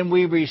 and then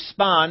we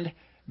respond.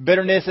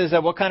 Bitterness is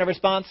a what kind of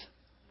response?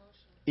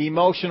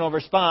 Emotional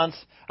response.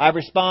 I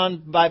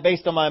respond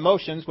based on my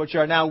emotions, which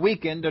are now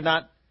weakened. They're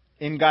not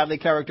in godly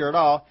character at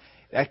all.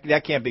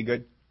 That can't be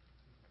good.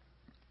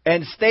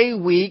 And stay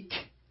weak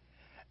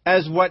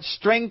as what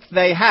strength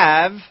they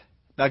have.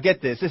 Now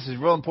get this. This is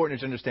real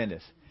important to understand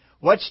this.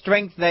 What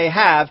strength they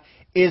have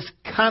is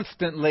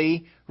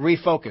constantly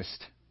refocused.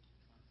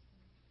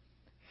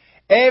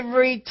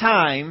 Every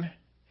time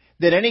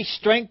that any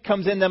strength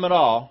comes in them at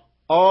all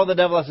the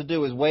devil has to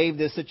do is wave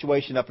this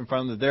situation up in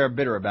front of them that they're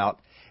bitter about,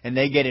 and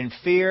they get in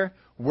fear,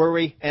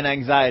 worry, and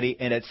anxiety,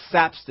 and it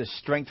saps the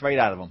strength right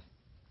out of them.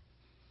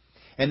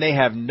 And they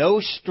have no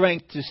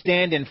strength to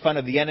stand in front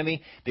of the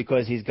enemy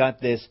because he's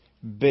got this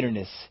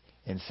bitterness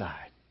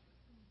inside.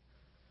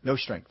 No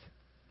strength.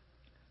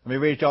 Let me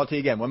read it all to you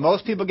again. When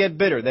most people get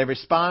bitter, they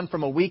respond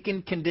from a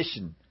weakened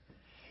condition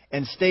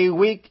and stay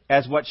weak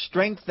as what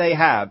strength they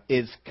have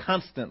is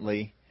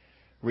constantly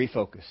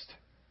refocused.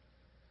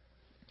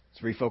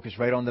 It's refocused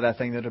right onto that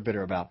thing that they're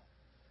bitter about.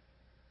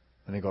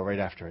 And they go right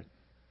after it.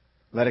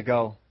 Let it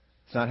go.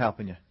 It's not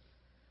helping you.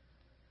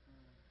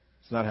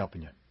 It's not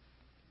helping you.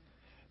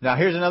 Now,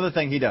 here's another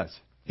thing he does.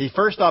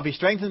 First off, he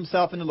strengthens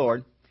himself in the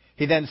Lord.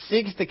 He then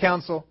seeks the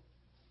counsel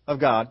of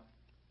God.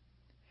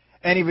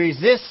 And he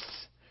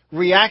resists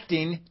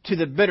reacting to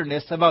the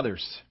bitterness of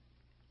others.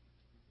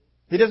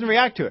 He doesn't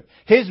react to it.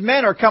 His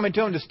men are coming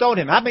to him to stone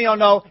him. How many of y'all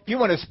know if you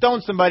want to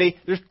stone somebody,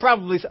 there's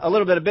probably a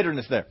little bit of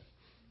bitterness there?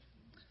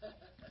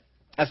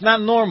 That's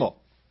not normal.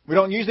 We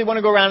don't usually want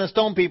to go around and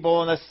stone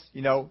people unless,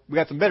 we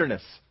got some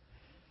bitterness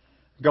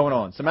going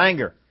on, some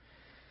anger.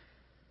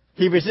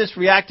 He resists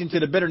reacting to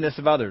the bitterness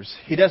of others.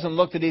 He doesn't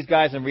look to these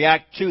guys and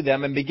react to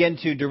them and begin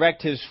to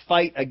direct his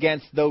fight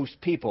against those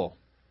people.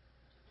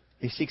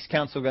 He seeks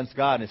counsel against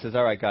God and he says,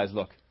 all right, guys,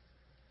 look,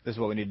 this is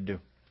what we need to do.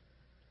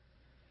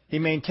 He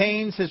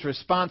maintains his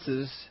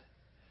responses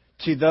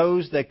to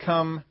those that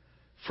come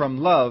from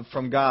love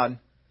from God,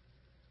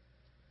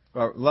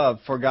 or love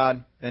for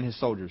God and his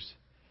soldiers.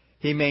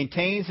 He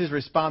maintains his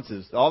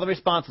responses, all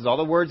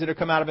the words that have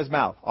come out of his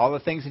mouth, all the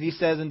things that he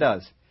says and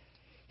does.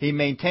 He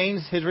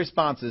maintains his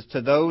responses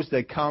to those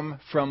that come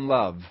from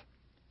love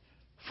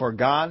for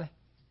God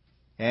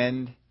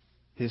and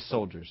his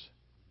soldiers.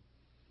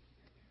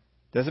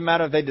 Doesn't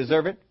matter if they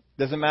deserve it.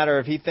 Doesn't matter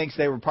if he thinks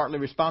they were partly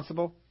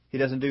responsible. He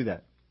doesn't do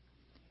that.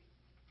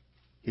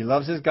 He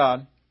loves his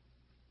God,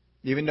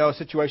 even though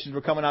situations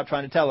were coming out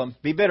trying to tell him,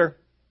 be bitter,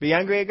 be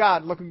angry at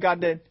God. Look what God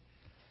did.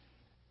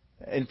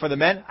 And for the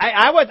men,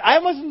 I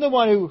wasn't the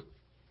one who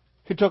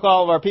took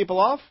all of our people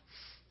off.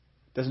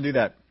 Doesn't do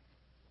that.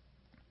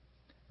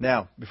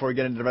 Now, before we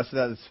get into the rest of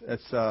that,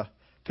 let's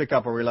pick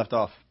up where we left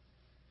off.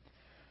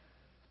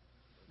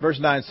 Verse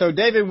 9. So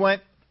David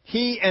went,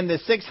 he and the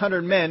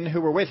 600 men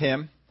who were with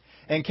him,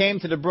 and came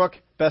to the brook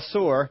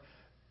Besor,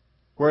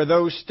 where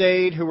those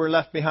stayed who were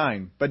left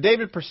behind. But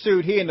David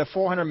pursued, he and the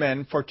 400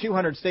 men, for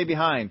 200 stayed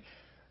behind,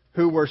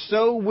 who were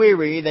so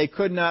weary they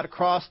could not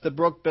cross the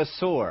brook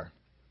Besor.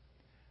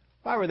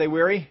 Why were they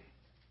weary?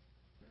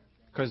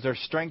 Because their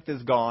strength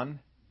is gone.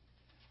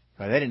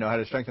 They didn't know how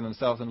to strengthen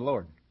themselves in the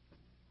Lord.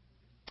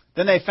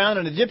 Then they found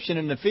an Egyptian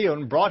in the field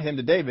and brought him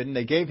to David, and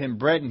they gave him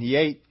bread and he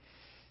ate,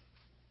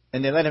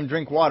 and they let him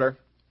drink water.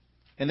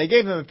 And they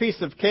gave him a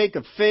piece of cake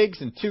of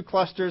figs and 2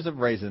 clusters of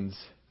raisins.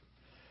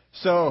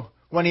 So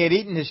when he had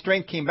eaten, his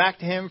strength came back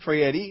to him, for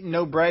he had eaten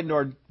no bread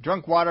nor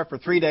drunk water for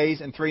 3 days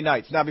and 3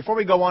 nights. Now, before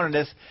we go on in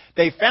this,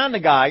 they found a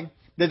guy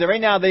that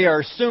right now they are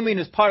assuming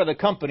is part of the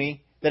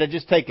company that had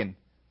just taken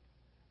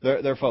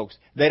their folks.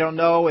 They don't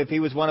know if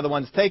he was one of the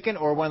ones taken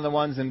or one of the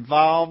ones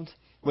involved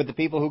with the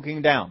people who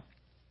came down.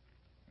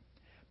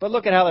 But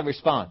look at how they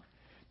respond.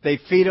 They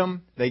feed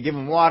him, they give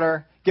him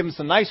water, give him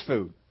some nice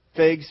food.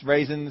 Figs,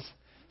 raisins,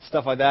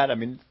 stuff like that. I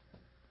mean,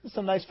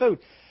 some nice food.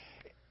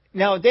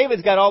 Now,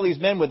 David's got all these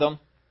men with him.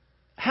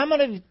 How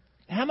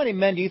many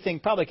men do you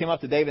think probably came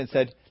up to David and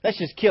said, let's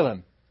just kill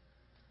him?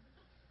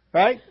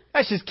 Right?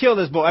 Let's just kill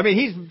this boy. I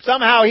mean,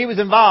 somehow he was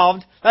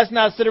involved. Let's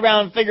not sit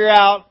around and figure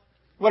out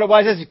what it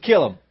was. Let's just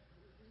kill him.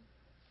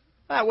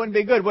 That wouldn't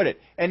be good, would it?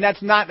 And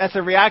that's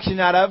a reaction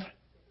out of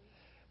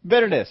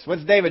bitterness. What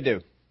does David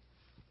do?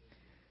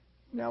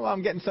 No, well,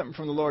 I'm getting something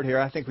from the Lord here.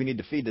 I think we need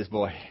to feed this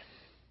boy.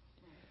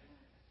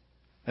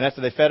 And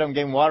after they fed him,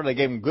 gave him water, they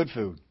gave him good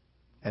food.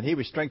 And he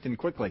was strengthened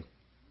quickly.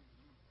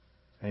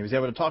 And he was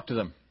able to talk to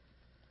them.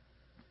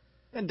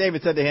 And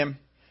David said to him,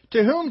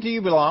 to whom do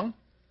you belong?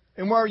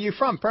 And where are you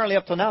from? Apparently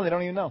up till now they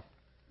don't even know.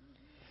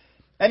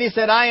 And he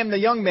said, I am the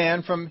young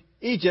man from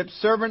Egypt,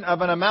 servant of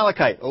an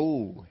Amalekite.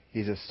 Oh,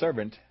 he's a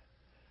servant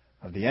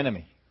of the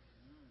enemy.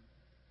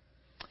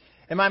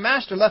 And my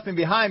master left me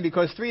behind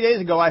because 3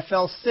 days ago I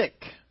fell sick.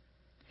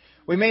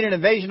 We made an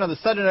invasion of the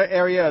southern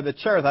area of the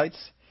Cherethites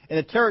in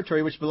the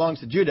territory which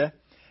belongs to Judah,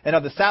 and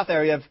of the south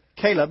area of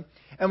Caleb,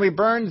 and we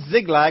burned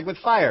Ziklag with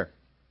fire.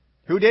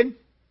 Who did?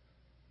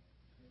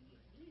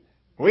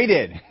 We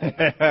did.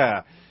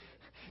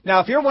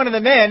 Now, if you're one of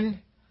the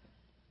men,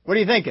 what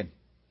are you thinking?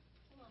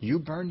 You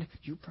burned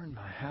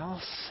my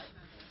house?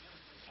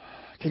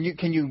 Can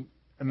you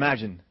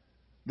imagine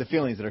the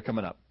feelings that are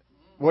coming up?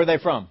 Where are they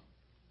from?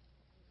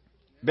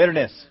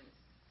 Bitterness.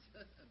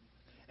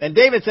 And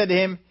David said to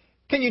him,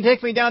 can you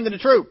take me down to the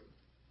troop?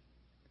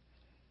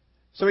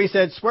 So he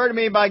said, swear to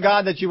me by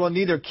God that you will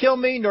neither kill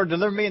me nor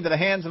deliver me into the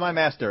hands of my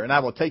master, and I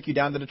will take you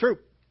down to the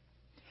troop.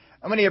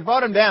 And when he had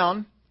brought him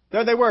down,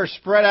 there they were,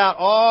 spread out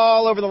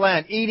all over the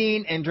land,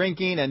 eating and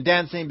drinking and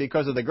dancing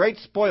because of the great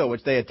spoil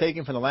which they had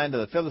taken from the land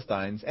of the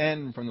Philistines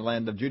and from the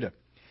land of Judah.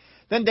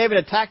 Then David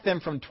attacked them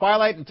from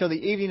twilight until the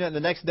evening of the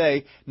next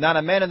day. Not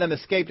a man of them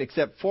escaped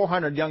except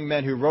 400 young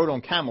men who rode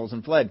on camels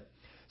and fled.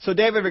 So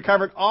David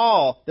recovered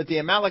all that the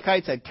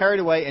Amalekites had carried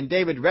away, and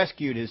David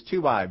rescued his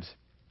 2 wives.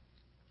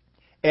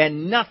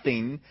 And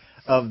nothing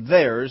of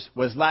theirs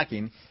was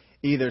lacking,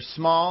 either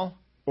small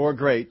or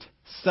great,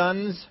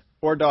 sons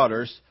or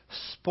daughters,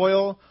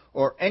 spoil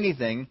or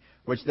anything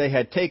which they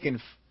had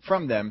taken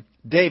from them.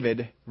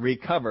 David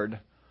recovered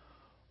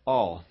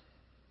all.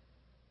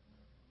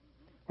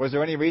 Was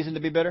there any reason to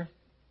be bitter?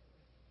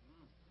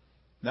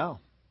 No.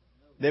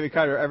 They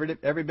recovered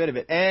every bit of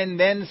it, and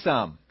then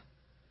some.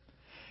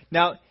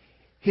 Now,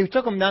 he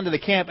took them down to the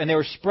camp, and they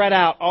were spread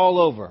out all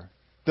over.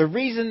 The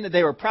reason that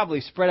they were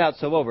probably spread out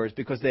so over is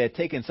because they had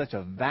taken such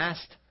a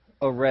vast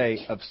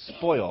array of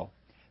spoil,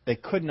 they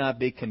could not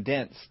be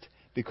condensed,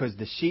 because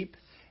the sheep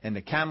and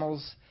the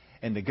camels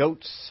and the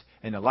goats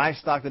and the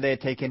livestock that they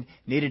had taken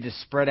needed to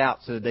spread out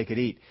so that they could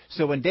eat.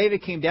 So when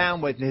David came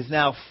down with his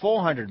now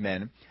 400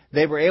 men,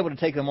 they were able to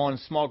take them on a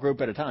small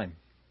group at a time.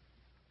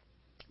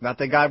 Not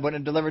that God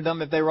wouldn't have delivered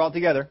them if they were all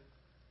together.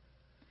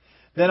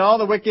 Then all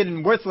the wicked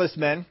and worthless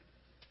men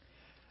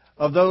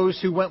of those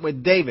who went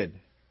with David.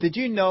 Did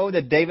you know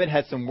that David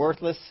had some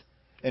worthless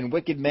and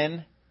wicked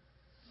men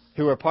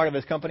who were part of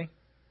his company?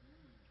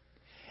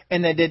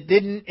 And that it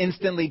didn't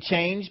instantly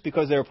change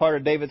because they were part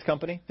of David's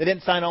company? They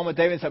didn't sign on with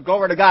David and say, go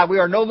over to God, we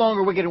are no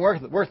longer wicked and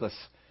worthless.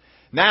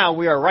 Now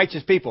we are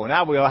righteous people.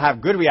 Now we will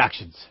have good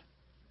reactions.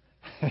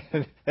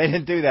 They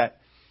didn't do that.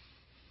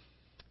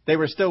 They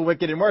were still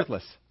wicked and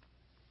worthless.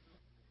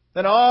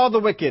 Then all the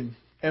wicked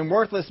and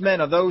worthless men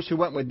of those who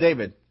went with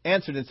David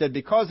answered and said,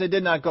 because they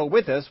did not go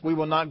with us, we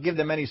will not give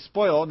them any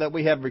spoil that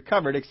we have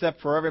recovered, except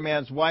for every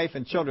man's wife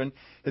and children,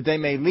 that they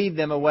may lead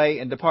them away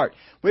and depart.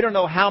 We don't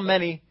know how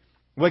many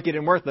wicked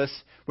and worthless.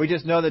 We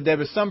just know that there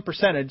was some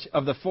percentage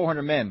of the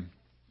 400 men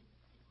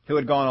who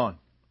had gone on.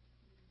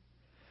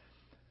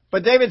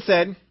 But David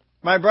said,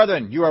 my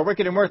brethren, you are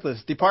wicked and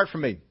worthless. Depart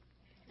from me.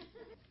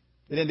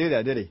 He didn't do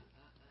that, did he?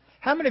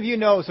 How many of you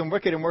know some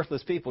wicked and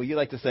worthless people you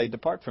like to say,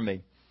 depart from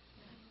me?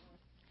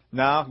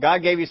 No,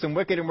 God gave you some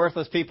wicked and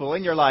worthless people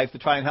in your life to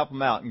try and help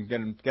them out and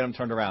get them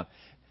turned around.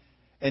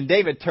 And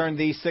David turned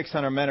these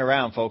 600 men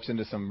around, folks,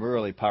 into some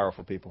really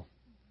powerful people.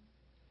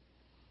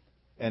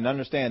 And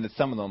understand that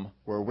some of them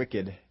were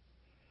wicked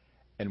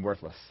and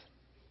worthless.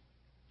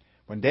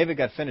 When David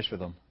got finished with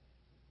them,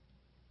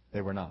 they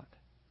were not.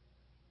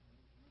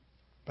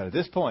 But at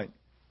this point,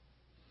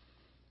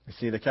 we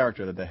see the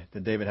character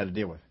that David had to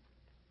deal with.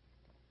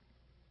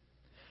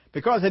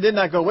 Because they did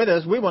not go with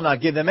us, we will not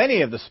give them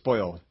any of the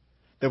spoil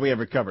that we have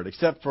recovered,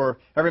 except for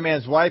every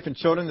man's wife and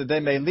children, that they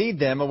may lead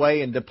them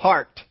away and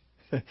depart.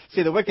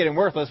 See, the wicked and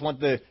worthless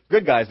want the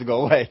good guys to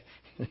go away.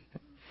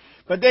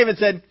 But David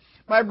said,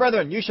 my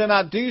brethren, you shall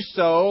not do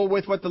so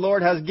with what the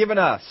Lord has given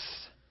us.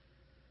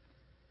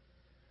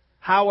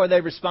 How are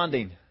they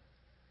responding?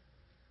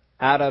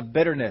 Out of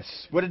bitterness.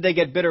 What did they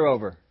get bitter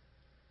over?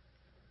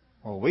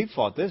 Well, we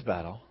fought this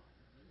battle.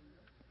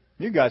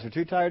 You guys are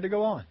too tired to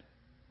go on.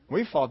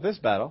 We fought this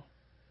battle.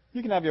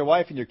 You can have your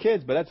wife and your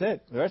kids, but that's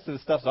it. The rest of the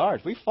stuff's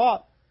ours. We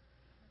fought.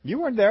 You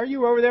weren't there.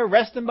 You were over there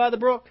resting by the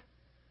brook.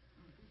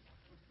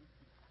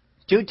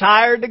 Too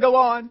tired to go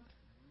on.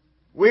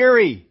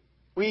 Weary.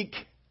 Weak.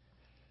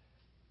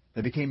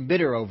 They became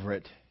bitter over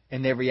it,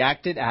 and they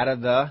reacted out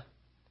of the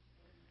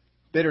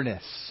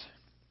bitterness.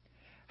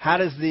 How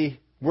does the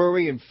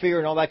worry and fear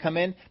and all that come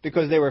in?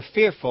 Because they were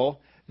fearful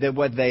that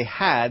what they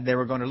had, they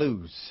were going to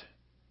lose.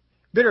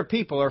 Bitter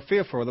people are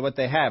fearful that what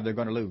they have, they're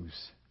going to lose.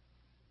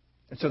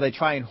 And so they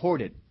try and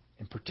hoard it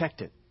and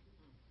protect it.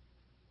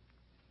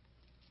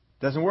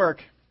 Doesn't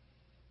work.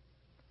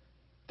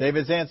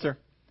 David's answer,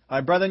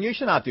 my brethren, you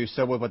shall not do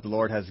so with what the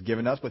Lord has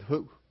given us. With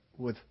who?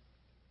 With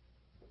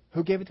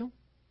who gave it to him?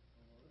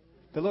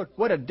 The Lord.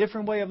 What a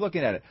different way of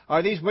looking at it.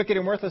 Are these wicked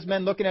and worthless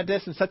men looking at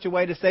this in such a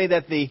way to say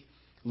that the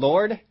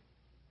Lord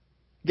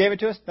gave it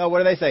to us? No,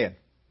 what are they saying?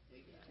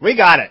 We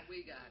got it.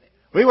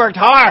 We worked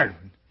hard,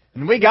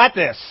 and we got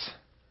this.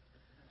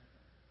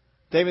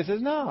 David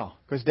says, no,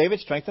 because David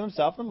strengthened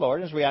himself in the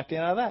Lord and is reacting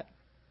out of that.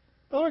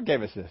 The Lord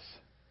gave us this.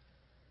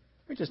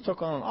 We just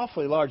took on an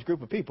awfully large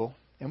group of people,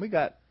 and we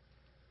got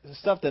the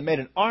stuff that made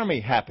an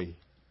army happy.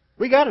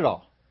 We got it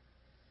all.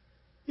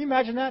 Can you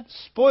imagine that?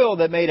 Spoil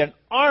that made an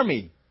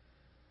army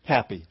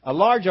happy. A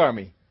large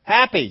army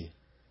happy.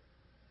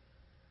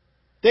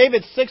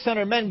 David's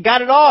 600 men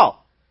got it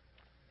all.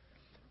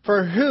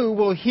 For who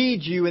will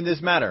heed you in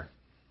this matter?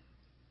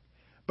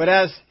 But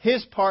as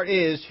his part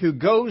is who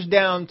goes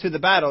down to the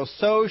battle,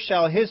 so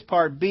shall his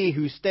part be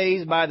who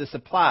stays by the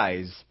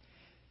supplies.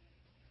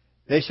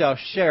 They shall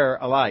share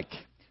alike.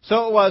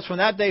 So it was from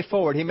that day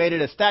forward, he made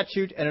it a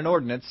statute and an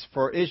ordinance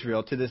for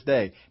Israel to this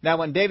day. Now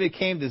when David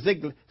came to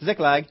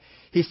Ziklag,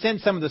 he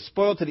sent some of the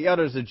spoil to the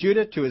elders of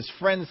Judah, to his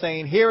friends,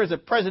 saying, here is a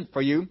present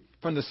for you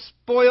from the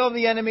spoil of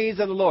the enemies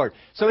of the Lord.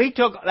 So he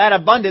took that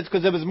abundance,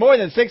 because there was more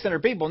than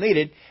 600 people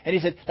needed, and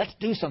he said, let's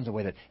do something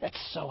with it. Let's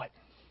sow it.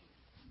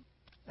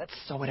 Let's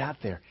sow it out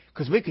there,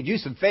 because we could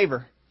use some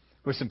favor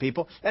with some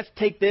people. Let's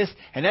take this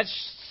and let's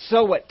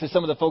sow it to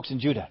some of the folks in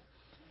Judah.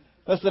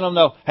 Let's let them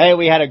know, hey,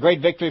 we had a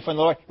great victory from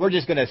the Lord. We're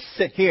just going to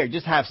sit here,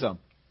 just have some.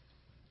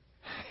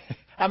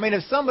 I mean,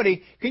 if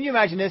somebody, can you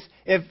imagine this?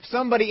 If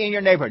somebody in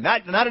your neighborhood,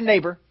 not a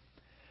neighbor,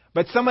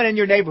 but someone in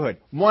your neighborhood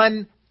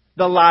won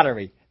the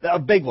lottery, a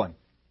big one,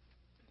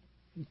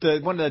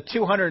 one of the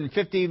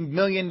 $250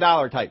 million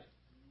type.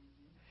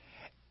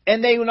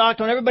 And they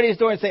knocked on everybody's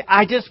door and say,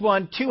 I just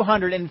won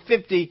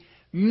 $250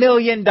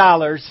 million.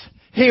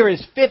 Here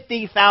is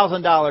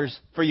 $50,000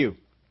 for you.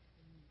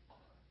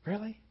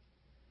 Really?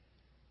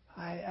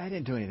 I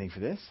didn't do anything for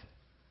this.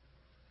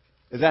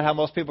 Is that how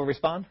most people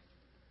respond?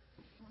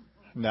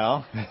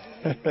 No.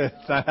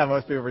 It's not how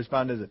most people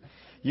respond, is it?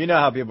 You know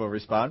how people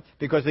respond.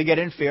 Because they get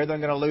in fear, they're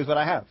going to lose what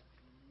I have.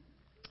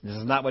 This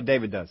is not what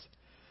David does.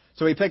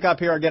 So we pick up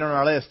here again on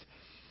our list.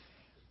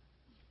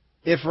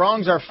 If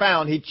wrongs are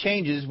found, he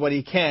changes what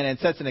he can and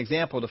sets an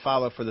example to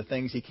follow for the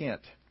things he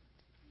can't.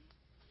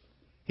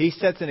 He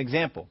sets an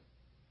example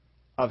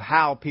of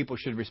how people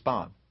should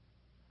respond.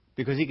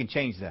 Because he can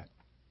change that.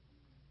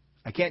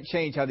 I can't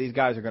change how these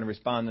guys are going to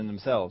respond in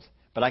themselves,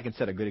 but I can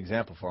set a good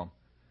example for them.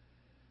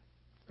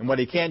 And what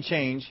he can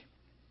change,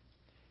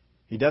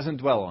 he doesn't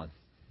dwell on.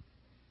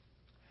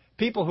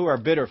 People who are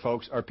bitter,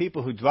 folks, are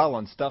people who dwell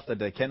on stuff that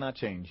they cannot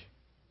change.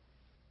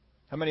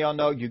 How many of y'all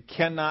know you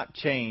cannot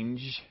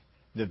change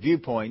the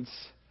viewpoints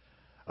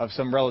of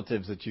some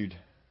relatives that you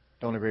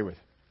don't agree with?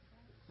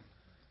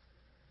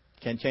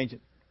 Can't change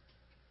it.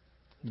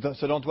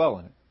 So don't dwell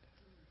on it.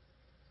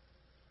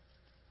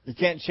 You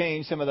can't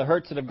change some of the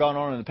hurts that have gone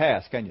on in the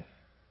past, can you?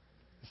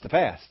 It's the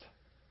past.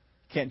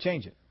 Can't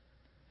change it.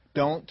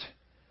 Don't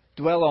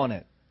dwell on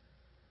it.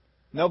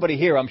 Nobody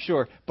here, I'm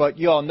sure, but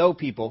you all know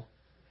people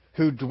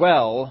who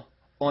dwell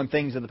on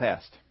things of the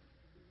past.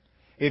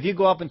 If you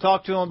go up and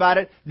talk to them about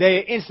it, they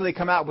instantly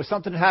come out with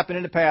something that happened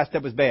in the past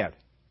that was bad.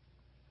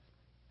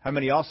 How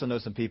many also know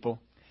some people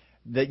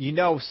that you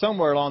know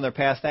somewhere along their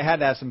past they had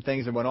to have some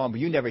things that went on,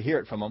 but you never hear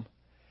it from them.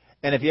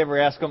 And if you ever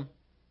ask them,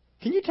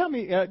 can you tell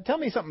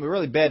me something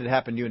really bad that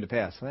happened to you in the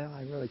past? Well,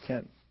 I really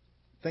can't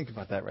think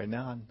about that right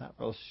now. I'm not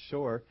real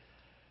sure.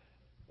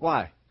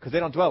 Why? Because they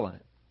don't dwell on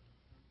it.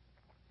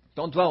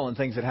 Don't dwell on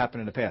things that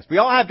happened in the past. We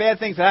all have bad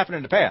things that happened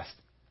in the past.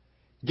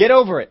 Get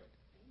over it.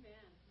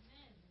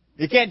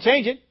 You can't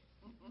change it.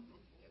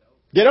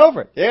 Get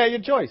over it. Yeah,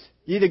 your choice.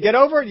 You either get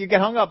over it or you get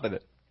hung up with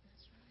it.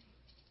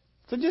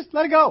 So just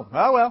let it go.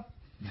 Oh, well.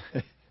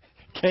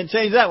 Can't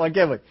change that one,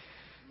 can we?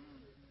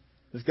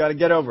 Just got to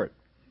get over it.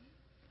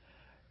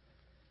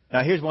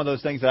 Now, here's one of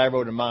those things that I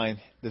wrote in mine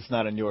that's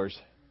not in yours.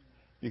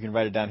 You can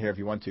write it down here if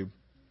you want to.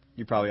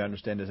 You probably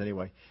understand this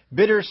anyway.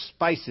 Bitter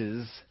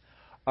spices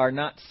are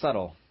not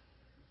subtle.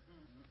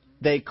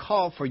 They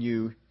call for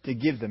you to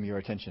give them your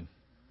attention.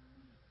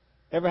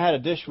 Ever had a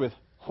dish with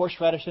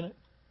horseradish in it?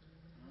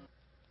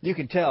 You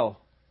can tell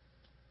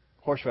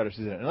horseradish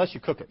is in it, unless you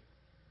cook it.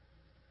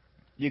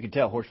 You can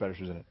tell horseradish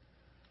is in it.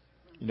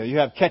 You know, you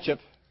have ketchup,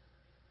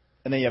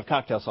 and then you have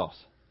cocktail sauce.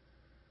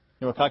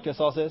 You know what cocktail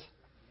sauce is?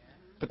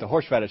 Put the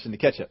horseradish in the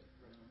ketchup.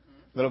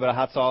 A little bit of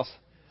hot sauce.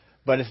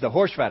 But it's the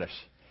horseradish.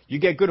 You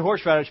get good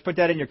horseradish, put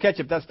that in your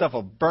ketchup, that stuff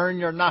will burn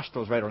your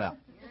nostrils right on out.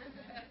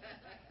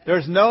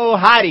 There's no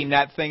hiding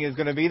that thing is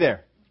going to be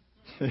there.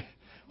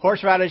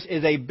 Horseradish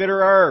is a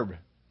bitter herb.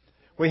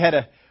 We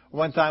had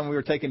one time we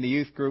were taking the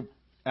youth group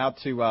out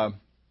to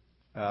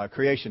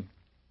Creation.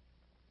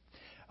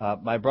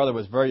 My brother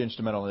was very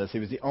instrumental in this. He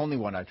was the only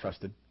one I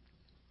trusted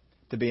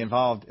to be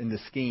involved in the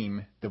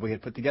scheme that we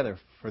had put together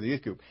for the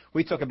youth group.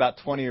 We took about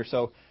 20 or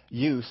so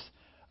youth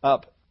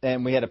up,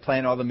 and we had to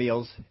plan all the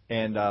meals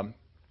and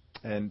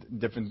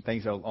different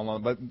things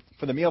along. But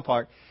for the meal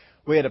part,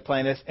 we had to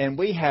plan this, and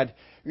we had,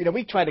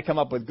 we tried to come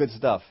up with good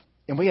stuff.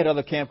 And we had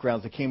other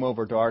campgrounds that came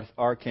over to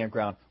our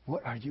campground.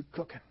 What are you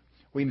cooking?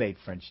 We made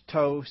French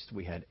toast.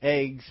 We had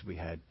eggs. We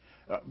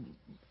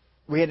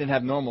didn't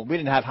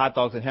have hot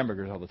dogs and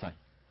hamburgers all the time.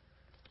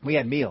 We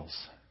had meals.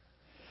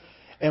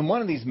 And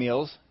one of these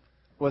meals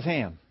was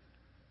ham.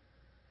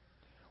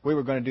 We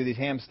were going to do these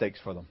ham steaks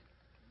for them.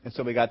 And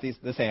so we got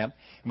this ham,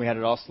 and we had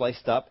it all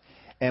sliced up.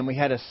 And we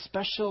had a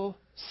special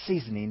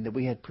seasoning that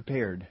we had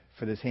prepared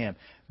for this ham.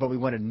 But we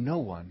wanted no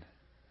one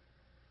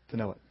to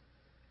know it.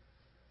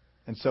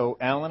 And so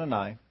Alan and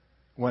I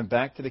went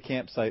back to the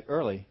campsite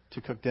early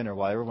to cook dinner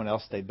while everyone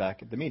else stayed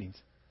back at the meetings.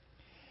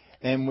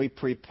 And we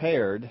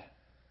prepared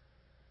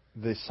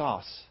the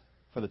sauce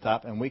for the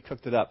top, and we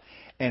cooked it up.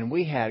 And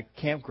we had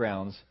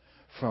campgrounds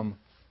from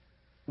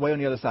way on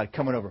the other side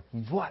coming over.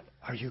 What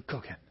are you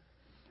cooking?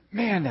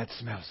 Man, that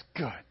smells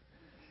good.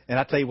 And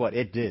I tell you what,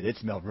 it did. It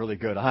smelled really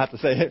good. I have to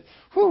say it.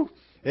 Whew,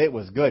 it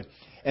was good.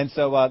 And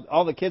so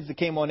all the kids that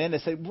came on in, they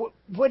said,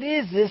 what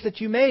is this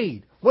that you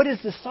made? What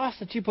is the sauce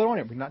that you put on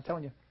it? We're not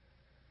telling you.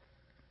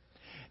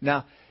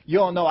 Now,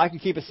 you all know I can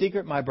keep a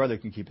secret. My brother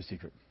can keep a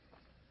secret.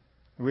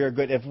 We are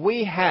good. If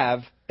we have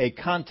a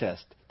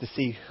contest to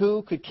see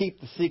who could keep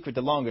the secret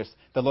the longest,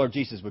 the Lord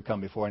Jesus would come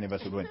before any of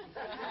us would win.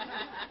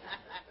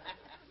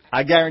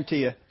 I guarantee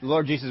you, the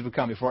Lord Jesus would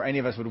come before any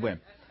of us would win.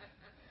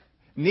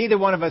 Neither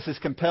one of us is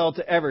compelled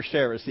to ever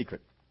share a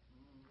secret.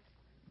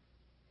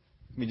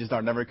 We just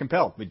are never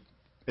compelled.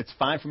 It's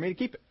fine for me to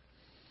keep it.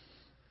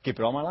 Keep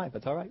it all my life.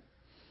 That's all right.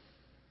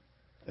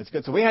 It's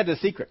good. So we had this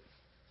secret.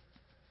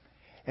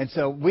 And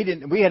so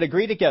we had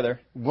agreed together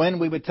when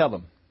we would tell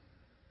them.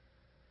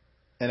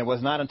 And it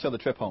was not until the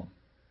trip home.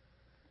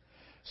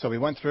 So we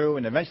went through,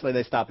 and eventually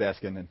they stopped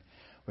asking, and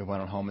we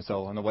went on home. And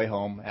so on the way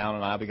home, Alan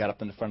and I, we got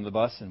up in the front of the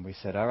bus, and we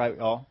said, all right,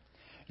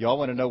 y'all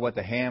want to know what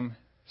the ham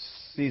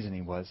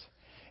seasoning was.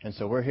 And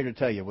so we're here to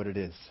tell you what it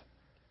is.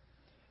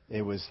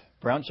 It was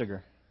brown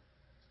sugar,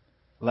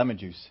 lemon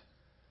juice,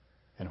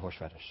 and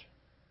horseradish.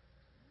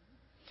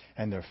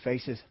 And their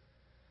faces,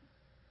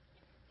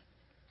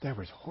 there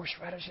was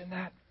horseradish in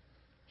that?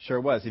 Sure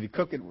was. If you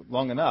cook it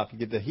long enough, you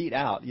get the heat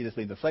out, you just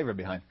leave the flavor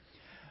behind.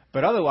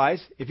 But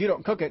otherwise, if you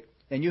don't cook it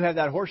and you have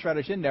that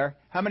horseradish in there,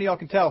 how many of y'all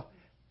can tell?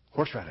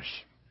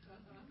 Horseradish.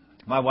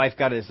 My wife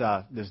got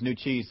this new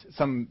cheese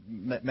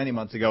many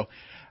months ago,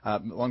 a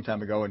long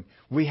time ago, and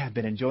we have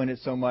been enjoying it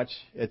so much.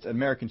 It's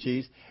American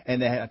cheese,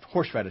 and they have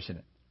horseradish in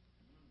it.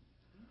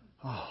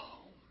 Oh,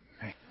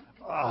 man.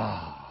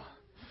 Oh.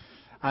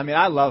 I mean,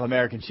 I love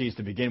American cheese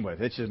to begin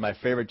with. It's just my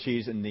favorite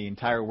cheese in the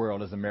entire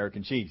world is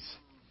American cheese.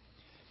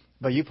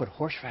 But you put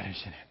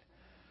horseradish in it.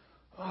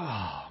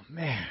 Oh,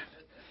 man.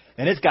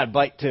 And it's got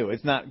bite, too.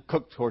 It's not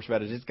cooked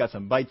horseradish. It's got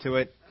some bite to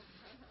it.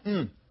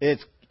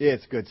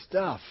 It's good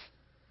stuff.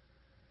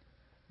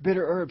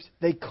 Bitter herbs,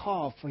 they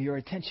call for your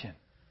attention.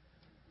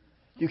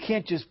 You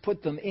can't just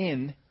put them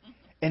in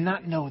and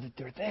not know that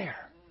they're there.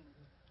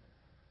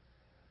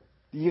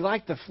 You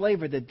like the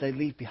flavor that they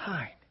leave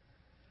behind,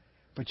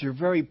 but you're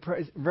very,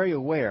 very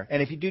aware.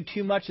 And if you do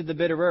too much of the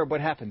bitter herb,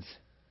 what happens?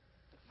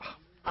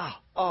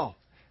 Oh,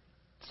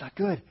 it's not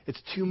good.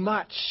 It's too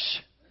much.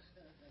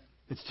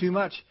 It's too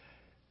much.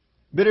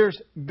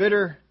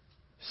 Bitter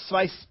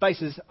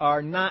spices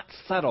are not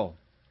subtle.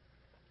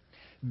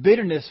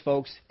 Bitterness,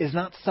 folks, is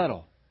not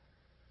subtle.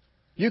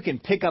 You can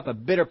pick up a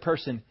bitter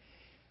person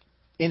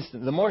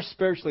instantly. The more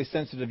spiritually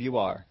sensitive you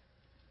are,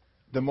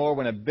 the more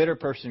when a bitter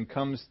person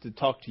comes to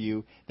talk to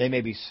you, they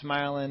may be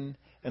smiling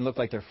and look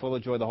like they're full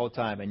of joy the whole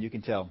time, and you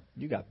can tell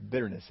you got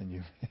bitterness in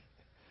you.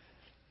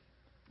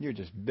 You're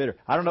just bitter.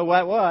 I don't know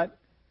what,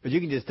 but you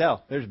can just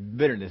tell there's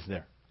bitterness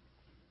there.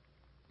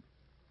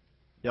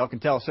 Y'all can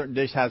tell a certain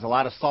dish has a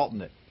lot of salt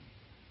in it.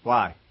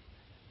 Why?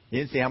 You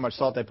didn't see how much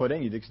salt they put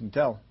in. You just can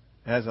tell.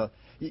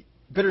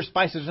 Bitter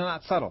spices are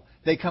not subtle.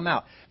 They come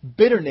out.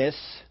 Bitterness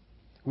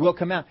will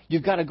come out.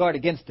 You've got to guard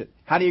against it.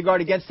 How do you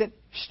guard against it?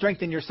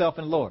 Strengthen yourself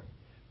in the Lord.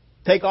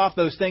 Take off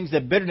those things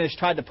that bitterness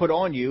tried to put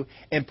on you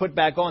and put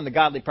back on the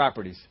godly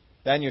properties.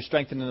 Then you're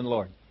strengthened in the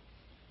Lord.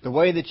 The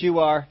way that you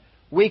are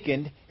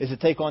weakened is to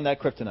take on that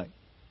kryptonite.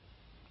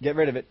 Get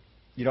rid of it.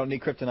 You don't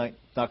need kryptonite.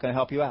 It's not going to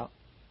help you out.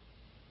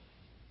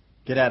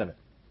 Get out of it.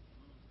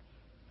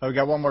 Oh, we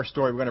got one more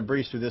story. We're going to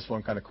breeze through this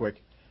one kind of quick.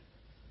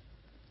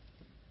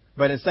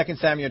 But in 2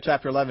 Samuel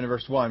chapter 11,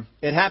 verse 1,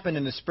 it happened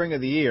in the spring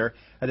of the year,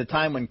 at the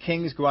time when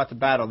kings go out to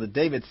battle, that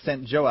David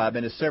sent Joab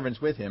and his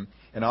servants with him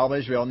and all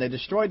Israel, and they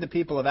destroyed the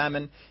people of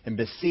Ammon and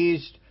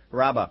besieged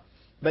Rabbah.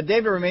 But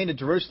David remained at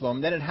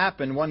Jerusalem. Then it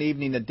happened one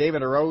evening that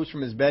David arose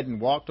from his bed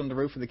and walked on the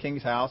roof of the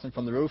king's house, and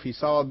from the roof he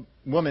saw a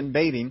woman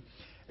bathing,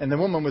 and the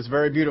woman was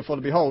very beautiful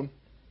to behold.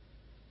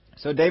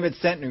 So David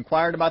sent and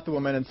inquired about the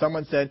woman, and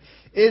someone said,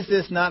 "Is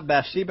this not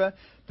Bathsheba,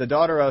 the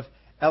daughter of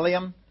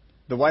Eliam,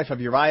 the wife of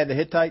Uriah the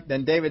Hittite?"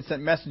 Then David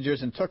sent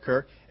messengers and took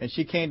her, and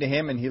she came to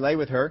him, and he lay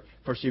with her,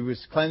 for she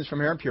was cleansed from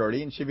her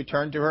impurity, and she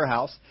returned to her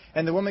house.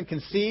 And the woman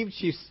conceived,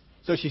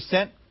 so she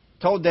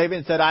told David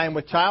and said, "I am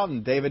with child."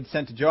 And David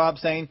sent to Joab,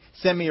 saying,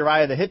 "Send me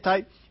Uriah the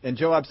Hittite." And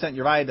Joab sent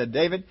Uriah to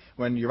David.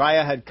 When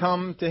Uriah had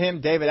come to him,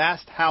 David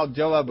asked how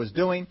Joab was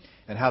doing,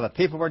 and how the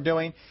people were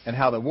doing, and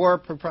how the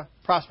war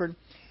prospered.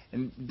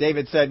 And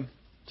David said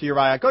to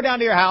Uriah, "Go down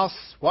to your house,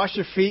 wash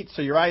your feet."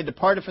 So Uriah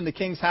departed from the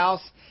king's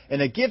house,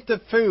 and a gift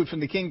of food from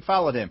the king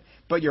followed him.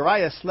 But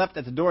Uriah slept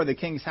at the door of the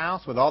king's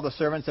house with all the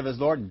servants of his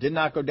lord, and did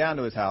not go down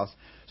to his house.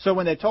 So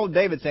when they told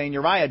David, saying,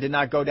 "Uriah did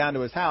not go down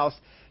to his house,"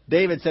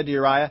 David said to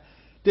Uriah,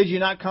 "Did you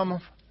not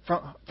come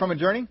from a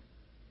journey?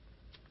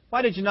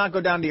 Why did you not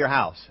go down to your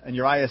house?" And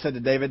Uriah said to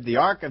David, "The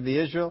ark of the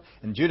Israel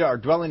and Judah are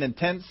dwelling in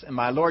tents, and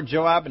my lord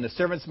Joab and the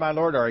servants of my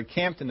lord are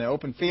encamped in the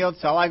open fields.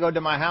 Shall I go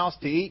to my house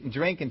to eat and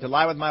drink and to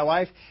lie with my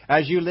wife?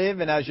 As you live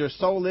and as your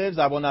soul lives,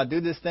 I will not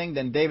do this thing."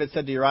 Then David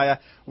said to Uriah,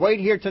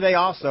 "Wait here today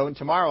also, and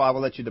tomorrow I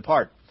will let you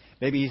depart."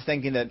 Maybe he's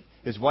thinking that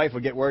his wife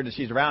will get word that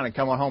she's around and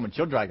come on home, and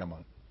she'll drag him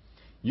on.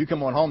 You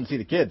come on home and see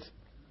the kids.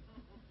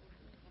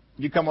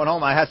 You come on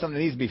home, I have something that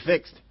needs to be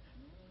fixed.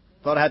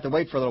 Thought I had to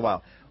wait for a little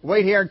while.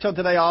 "Wait here until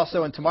today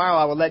also, and tomorrow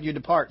I will let you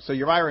depart." So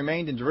Uriah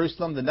remained in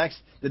Jerusalem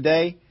that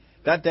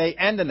day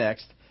and the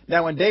next.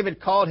 Now when David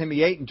called him,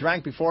 he ate and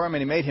drank before him,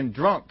 and he made him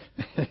drunk.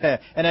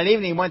 And at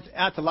evening he went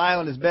out to lie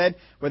on his bed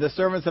with the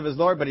servants of his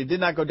lord, but he did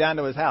not go down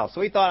to his house.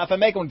 So he thought, if I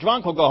make him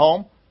drunk, he'll go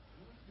home.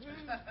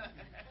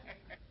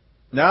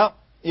 No,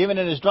 even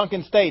in his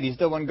drunken state, he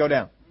still wouldn't go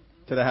down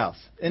to the house.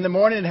 In the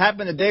morning it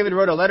happened that David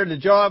wrote a letter to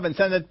Joab and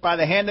sent it by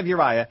the hand of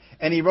Uriah.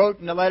 And he wrote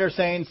in the letter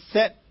saying,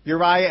 "Set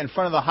Uriah in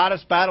front of the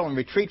hottest battle and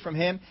retreat from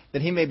him,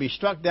 that he may be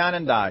struck down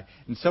and die."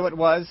 And so it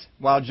was,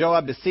 while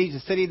Joab besieged the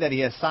city, that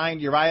he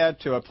assigned Uriah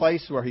to a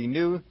place where he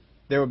knew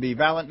there would be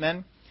valiant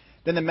men.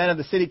 Then the men of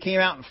the city came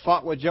out and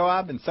fought with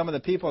Joab, and some of the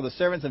people of the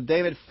servants of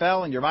David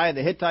fell, and Uriah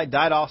the Hittite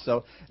died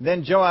also.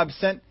 Then Joab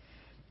sent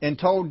and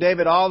told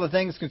David all the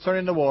things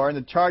concerning the war, and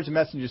the charged the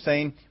messenger,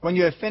 saying, "When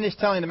you have finished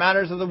telling the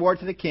matters of the war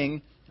to the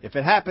king, if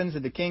it happens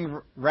that the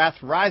king's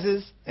wrath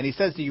rises, and he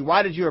says to you,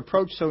 'Why did you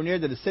approach so near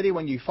to the city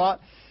when you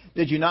fought?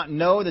 Did you not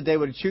know that they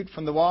would shoot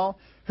from the wall?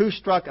 Who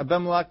struck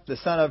Abimelech, the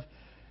son of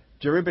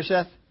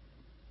Jerubbesheth?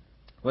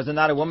 Was it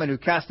not a woman who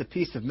cast a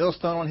piece of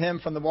millstone on him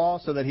from the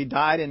wall, so that he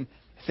died in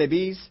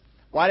Thebez?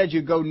 Why did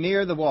you go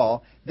near the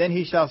wall? Then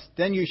you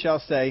shall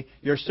say,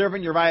 your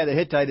servant Uriah the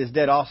Hittite is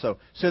dead also.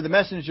 So the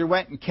messenger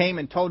went and came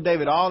and told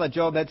David all that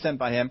Joab had sent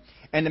by him.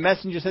 And the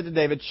messenger said to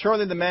David,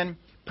 surely the men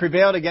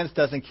prevailed against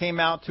us and came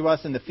out to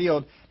us in the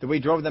field, that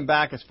we drove them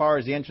back as far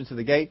as the entrance of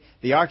the gate.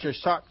 The archers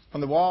shot from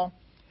the wall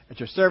at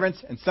your servants,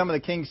 and some of the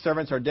king's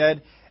servants are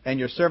dead, and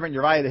your servant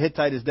Uriah the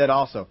Hittite is dead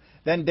also.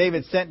 Then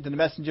David sent to the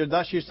messenger,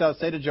 thus you shall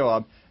say to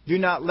Joab, do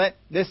not let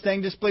this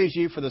thing displease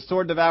you, for the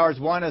sword devours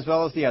one as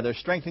well as the other.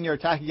 Strengthen your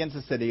attack against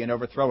the city and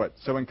overthrow it.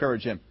 So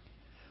encourage him.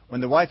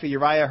 When the wife of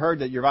Uriah heard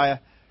that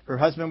Uriah, her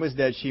husband, was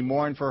dead, she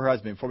mourned for her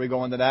husband. Before we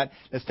go into that,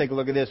 let's take a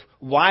look at this.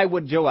 Why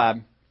would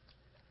Joab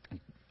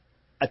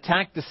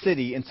attack the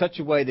city in such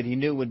a way that he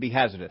knew would be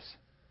hazardous?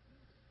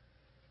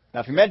 Now,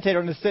 if you meditate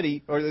on this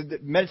city, or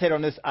meditate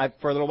on this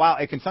for a little while,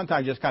 it can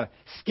sometimes just kind of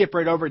skip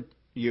right over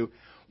you.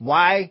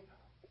 Why?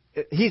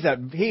 He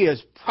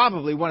is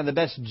probably one of the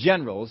best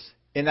generals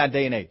in that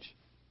day and age.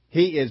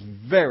 He is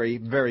very,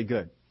 very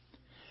good.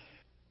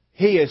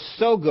 He is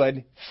so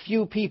good,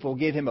 few people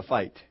give him a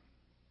fight.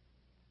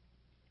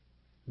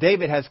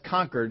 David has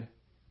conquered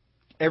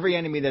every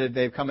enemy that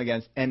they've come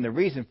against, and the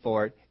reason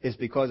for it is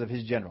because of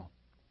his general.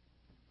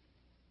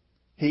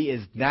 He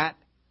is that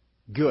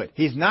good.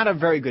 He's not a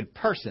very good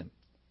person,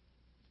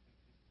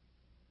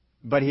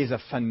 but he's a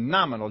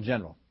phenomenal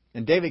general.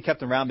 And David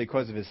kept him around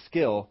because of his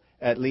skill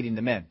at leading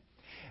the men.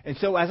 And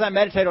so as I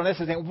meditate on this,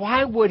 I think,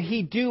 why would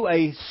he do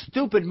a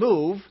stupid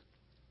move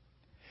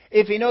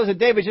if he knows that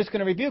David's just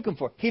going to rebuke him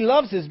for it? He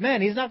loves his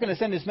men. He's not going to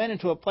send his men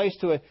into a place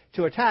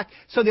to attack.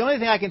 So the only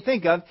thing I can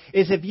think of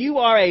is if you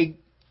are an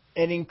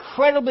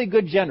incredibly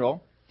good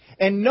general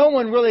and no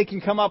one really can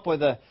come up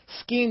with a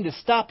scheme to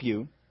stop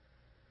you,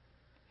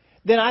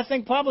 then I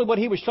think probably what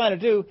he was trying to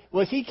do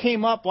was he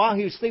came up while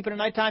he was sleeping at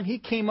nighttime, he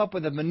came up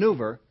with a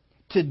maneuver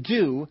to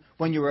do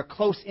when you were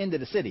close into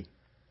the city.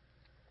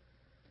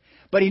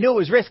 But he knew it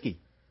was risky.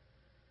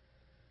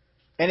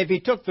 And if he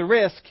took the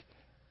risk,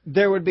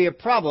 there would be a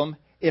problem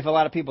if a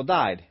lot of people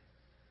died.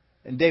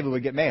 And David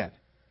would get mad.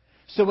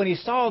 So when he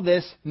saw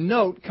this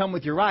note come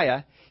with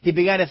Uriah, he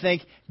began to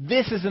think,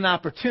 this is an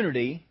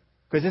opportunity,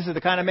 because this is the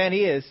kind of man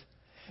he is,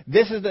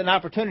 this is an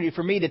opportunity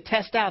for me to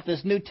test out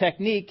this new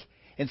technique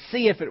and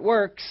see if it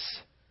works.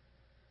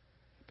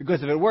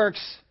 Because if it works,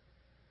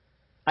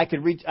 I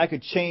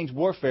could change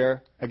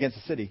warfare against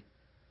the city.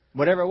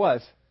 Whatever it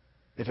was,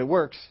 if it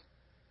works,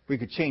 we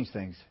could change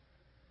things.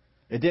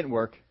 It didn't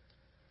work,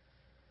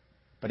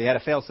 but he had a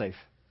fail-safe.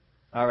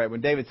 All right,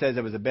 when David says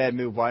it was a bad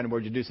move, why in the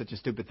world did you do such a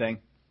stupid thing?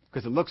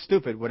 Because it looks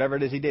stupid. Whatever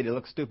it is he did, it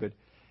looks stupid.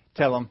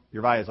 Tell him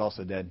Uriah is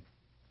also dead.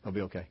 He'll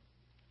be okay.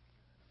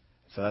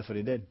 So that's what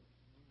he did.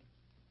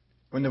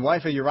 When the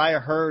wife of Uriah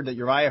heard that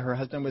Uriah, her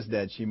husband, was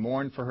dead, she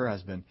mourned for her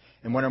husband.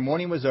 And when her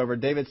mourning was over,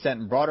 David sent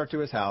and brought her to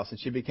his house, and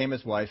she became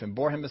his wife and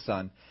bore him a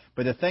son.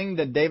 But the thing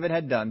that David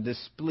had done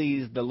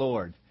displeased the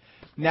Lord.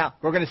 Now,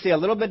 we're going to see a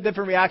little bit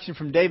different reaction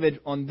from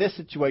David on this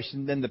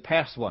situation than the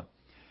past one.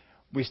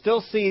 We still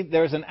see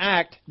there's an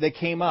act that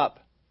came up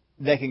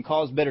that can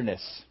cause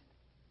bitterness.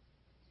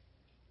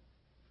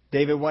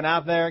 David went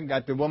out there and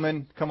got the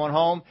woman come on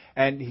home,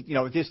 and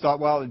just thought,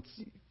 well,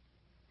 it's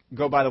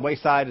go by the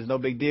wayside, it's no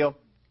big deal.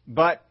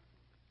 But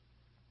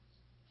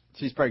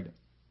she's pregnant.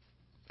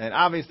 And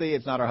obviously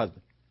it's not her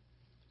husband,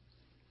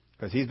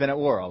 because he's been at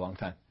war a long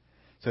time.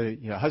 So,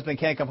 husband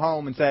can't come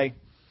home and say,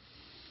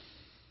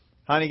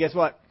 honey, guess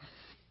what?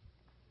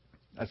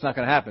 That's not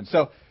going to happen.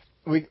 So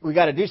we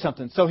got to do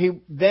something. So he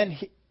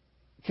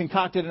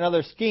concocted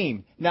another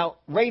scheme. Now,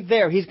 right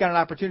there, he's got an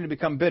opportunity to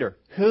become bitter.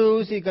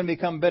 Who's he going to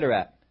become bitter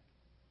at?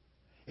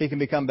 He can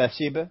become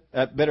bitter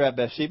at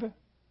Bathsheba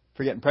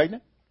for getting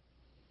pregnant.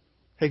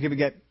 He can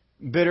get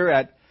bitter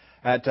at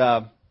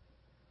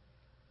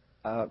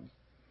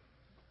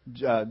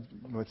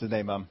what's his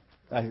name?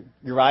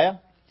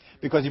 Uriah,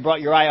 because he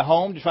brought Uriah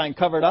home to try and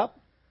cover it up,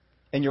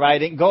 and Uriah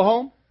didn't go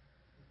home.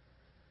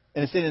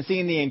 And instead of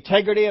seeing the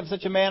integrity of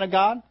such a man of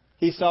God,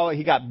 he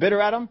got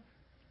bitter at him.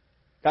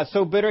 Got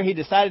so bitter, he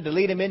decided to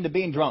lead him into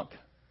being drunk.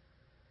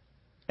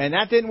 And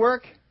that didn't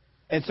work.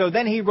 And so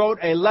then he wrote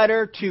a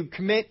letter to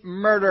commit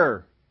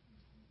murder,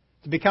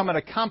 to become an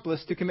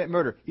accomplice to commit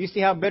murder. You see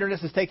how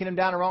bitterness has taken him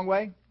down the wrong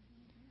way?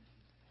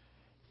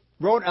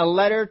 Wrote a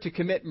letter to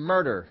commit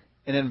murder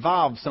and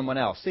involve someone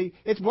else. See,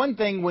 it's one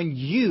thing when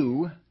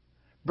you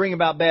bring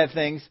about bad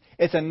things.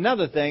 It's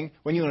another thing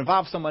when you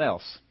involve someone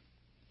else.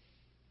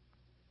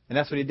 And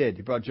that's what he did.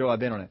 He brought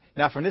Joab in on it.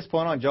 Now, from this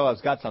point on,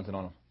 Joab's got something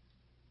on him.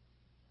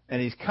 And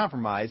he's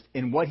compromised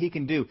in what he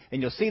can do. And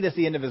you'll see this at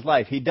the end of his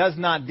life. He does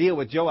not deal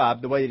with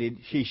Joab the way that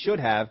he should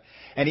have.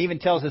 And he even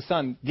tells his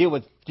son, deal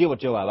with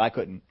Joab. I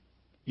couldn't.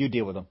 You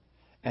deal with him.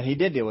 And he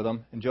did deal with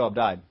him, and Joab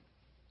died.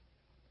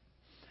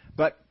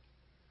 But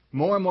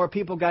more and more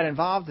people got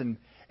involved, and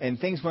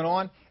things went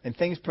on, and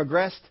things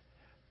progressed.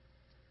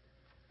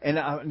 And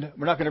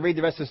we're not going to read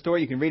the rest of the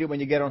story. You can read it when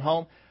you get on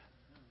home.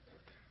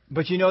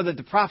 But you know that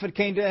the prophet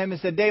came to him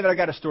and said, David, I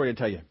got a story to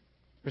tell you.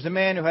 There's a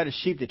man who had a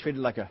sheep that treated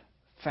like a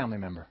family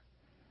member.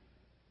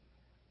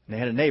 And they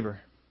had a neighbor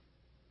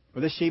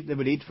with the sheep. They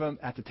would eat from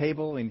at the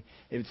table, and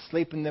they would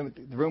sleep in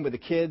the room with the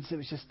kids. It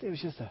was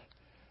just a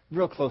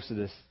real close to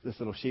this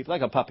little sheep,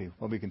 like a puppy,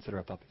 what we consider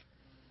a puppy.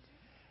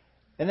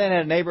 And then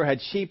a neighbor had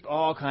sheep,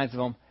 all kinds of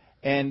them,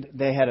 and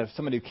they had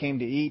somebody who came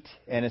to eat.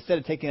 And instead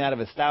of taking out of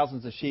his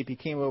thousands of sheep, he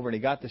came over and he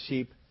got the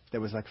sheep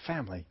that was like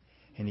family,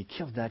 and he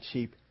killed that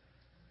sheep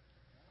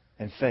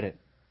and fed it.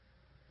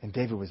 And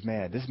David was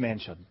mad. This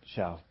man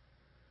shall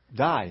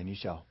die, and he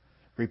shall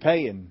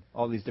repay, and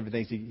all these different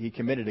things he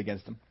committed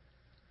against him.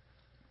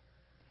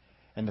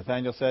 And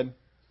Nathanael said,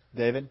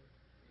 David,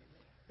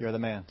 you're the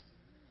man.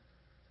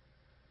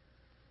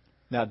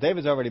 Now,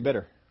 David's already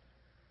bitter.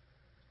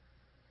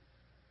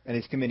 And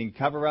he's committing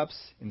cover-ups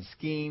and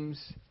schemes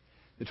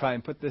to try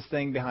and put this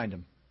thing behind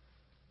him.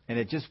 And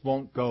it just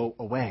won't go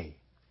away.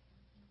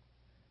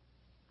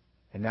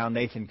 And now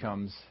Nathan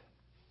comes.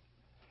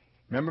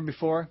 Remember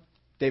before?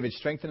 David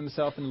strengthened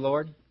himself in the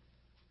Lord.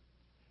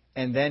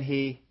 And then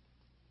he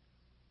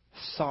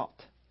sought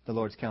the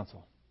Lord's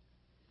counsel.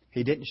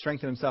 He didn't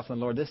strengthen himself in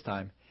the Lord this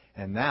time.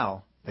 And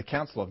now the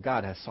counsel of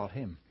God has sought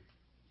him.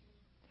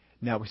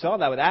 Now we saw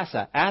that with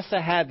Asa.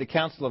 Asa had the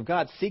counsel of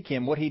God seek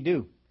him. What'd he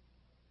do?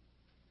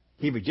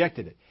 He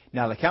rejected it.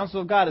 Now the counsel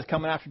of God is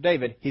coming after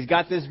David. He's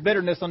got this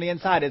bitterness on the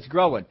inside. It's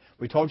growing.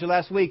 We told you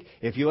last week,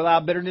 if you allow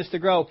bitterness to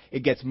grow,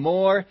 it gets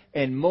more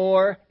and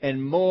more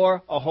and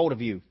more a hold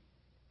of you.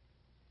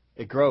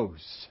 It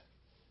grows.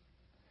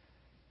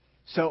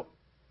 So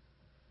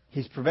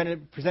he's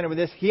presented with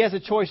this. He has a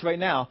choice right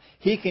now.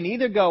 He can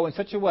either go in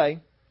such a way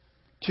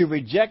to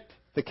reject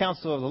the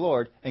counsel of the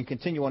Lord and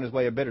continue on his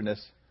way of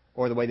bitterness,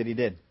 or the way that he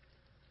did,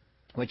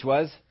 which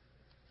was,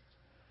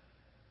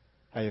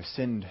 I have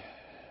sinned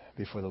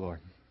before the Lord.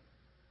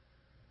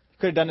 He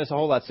could have done this a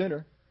whole lot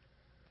sooner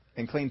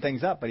and cleaned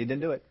things up, but he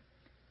didn't do it.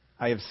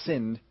 I have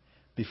sinned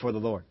before the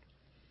Lord.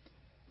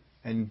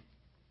 And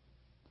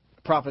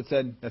the prophet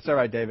said, that's all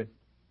right, David.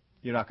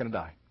 You're not going to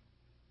die.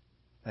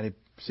 And he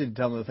proceeded to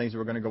tell him the things that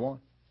were going to go on.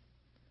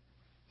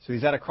 So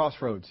he's at a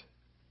crossroads.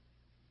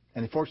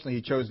 And fortunately,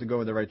 he chose to go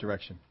in the right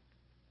direction.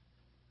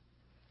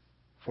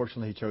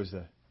 Fortunately, he chose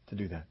to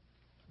do that.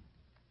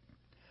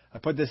 I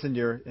put this in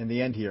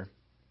the end here.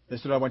 This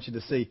is what I want you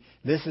to see.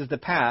 This is the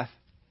path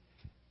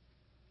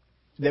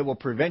that will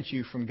prevent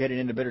you from getting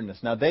into bitterness.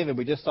 Now, David,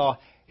 we just saw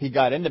he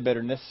got into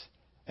bitterness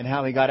and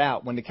how he got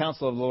out. When the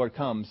counsel of the Lord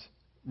comes,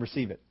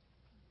 receive it.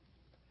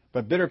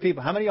 But bitter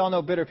people, how many of y'all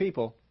know bitter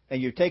people, and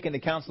you're taking the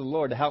counsel of the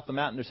Lord to help them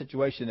out in their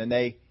situation, and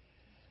they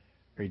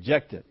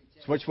reject it?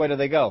 So which way do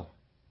they go?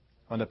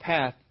 On the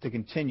path to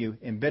continue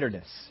in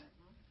bitterness.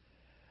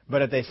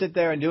 But if they sit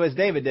there and do as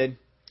David did,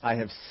 I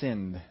have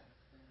sinned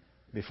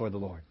before the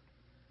Lord.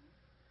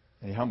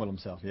 And he humbled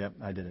himself. Yep,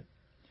 I did it.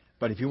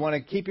 But if you want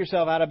to keep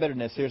yourself out of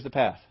bitterness, here's the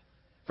path.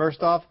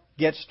 First off,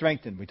 get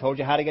strengthened. We told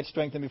you how to get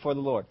strengthened before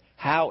the Lord.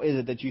 How is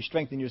it that you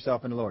strengthen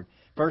yourself in the Lord?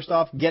 First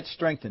off, get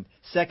strengthened.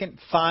 Second,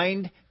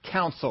 find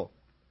counsel.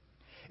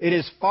 It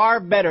is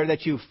far better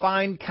that you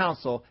find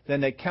counsel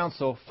than that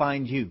counsel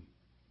find you.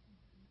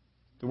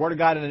 The Word of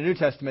God in the New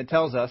Testament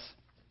tells us,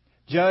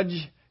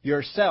 judge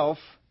yourself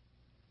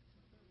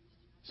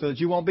so that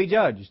you won't be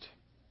judged.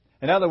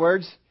 In other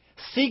words,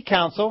 seek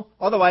counsel,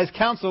 otherwise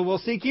counsel will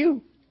seek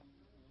you.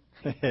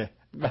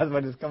 That's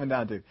what it's coming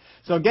down to.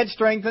 So get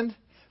strengthened,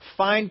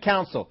 find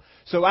counsel.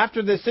 So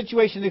after the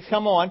situation has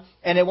come on,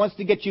 and it wants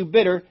to get you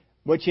bitter,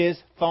 which is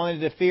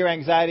falling into fear,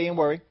 anxiety, and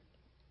worry.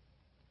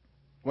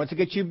 It wants to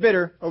get you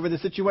bitter over the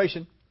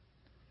situation.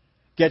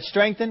 Get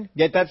strengthened,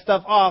 get that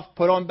stuff off,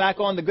 back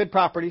on the good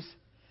properties.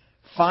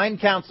 Find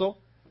counsel,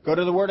 go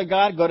to the Word of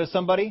God, go to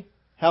somebody,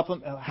 help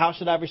them. How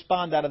should I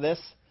respond out of this?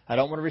 I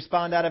don't want to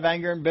respond out of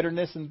anger and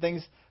bitterness and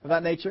things of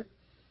that nature.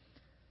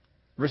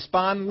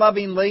 Respond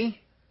lovingly.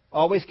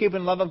 Always keeping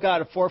the love of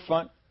God at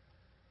forefront.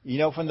 You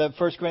know from the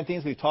 1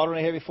 Corinthians, we've taught on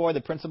it here before,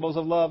 the principles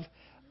of love.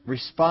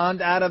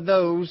 Respond out of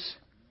those.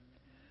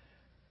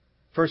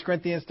 1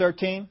 Corinthians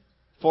 13,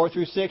 4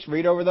 through 6.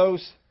 Read over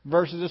those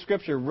verses of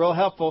Scripture. Real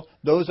helpful.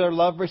 Those are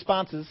love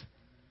responses.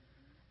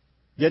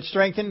 Get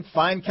strengthened,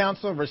 find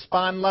counsel,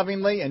 respond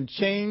lovingly, and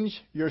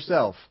change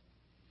yourself.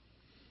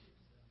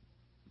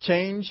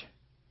 Change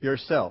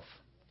yourself.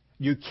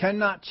 You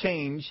cannot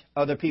change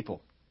other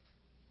people.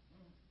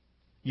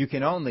 You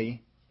can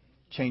only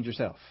change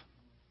yourself.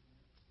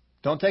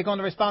 Don't take on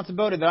the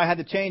responsibility that I had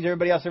to change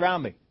everybody else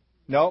around me.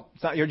 No,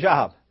 it's not your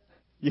job.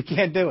 You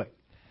can't do it.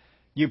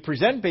 You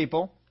present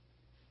people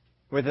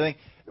with the thing.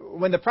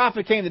 When the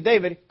prophet came to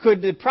David,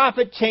 could the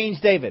prophet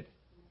change David?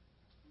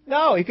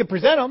 No, he could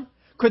present him.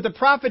 Could the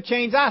prophet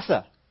change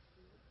Asa?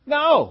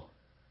 No.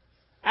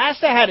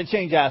 Asa had to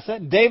change Asa.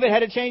 David had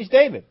to change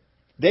David.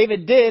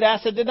 David did,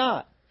 Asa did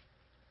not.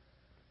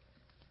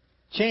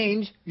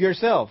 Change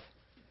yourself.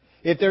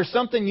 If there's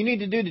something you need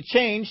to do to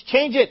change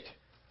it.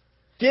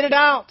 Get it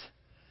out.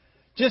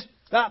 Just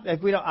stop.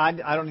 If we don't,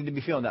 I don't need to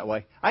be feeling that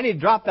way. I need to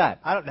drop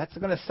that. That's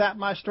going to sap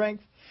my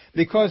strength,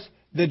 because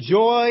the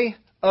joy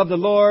of the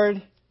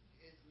Lord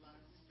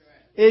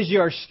is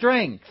your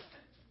strength.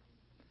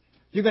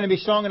 You're going to be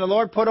strong in the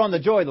Lord. Put on the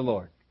joy of the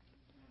Lord.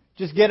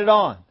 Just get it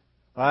on.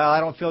 Well, I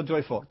don't feel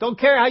joyful. Don't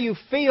care how you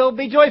feel.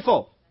 Be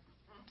joyful.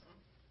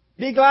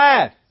 Be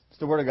glad. It's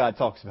the Word of God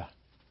talks about.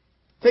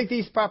 Take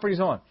these properties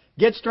on.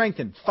 Get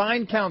strengthened.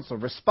 Find counsel.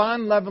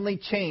 Respond lovingly.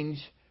 Change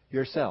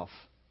yourself.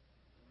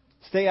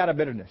 Stay out of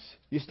bitterness.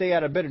 You stay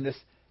out of bitterness,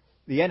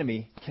 the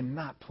enemy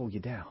cannot pull you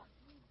down.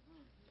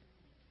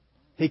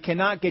 He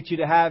cannot get you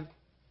to have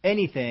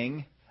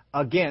anything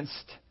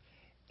against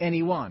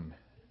anyone.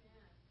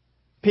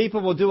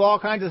 People will do all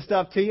kinds of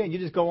stuff to you, and you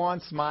just go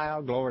on,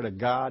 smile, glory to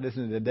God,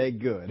 isn't the day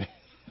good?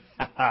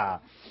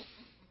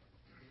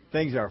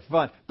 Things are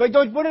fun. But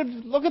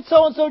look at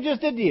so-and-so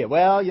just did to you.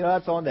 Well,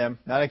 that's on them.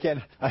 I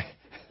can't.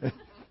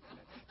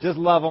 Just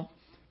love them.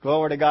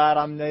 Glory to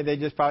God. They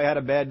just probably had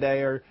a bad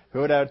day or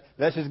whatever.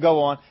 Let's just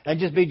go on and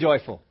just be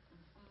joyful.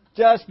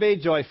 Just be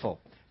joyful.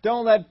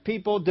 Don't let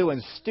people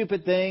doing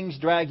stupid things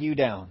drag you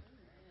down.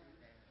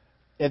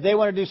 If they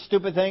want to do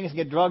stupid things and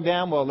get drugged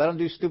down, well, let them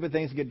do stupid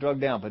things and get drugged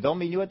down. But don't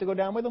mean you have to go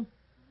down with them.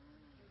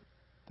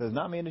 Does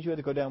not mean that you have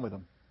to go down with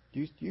them.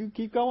 You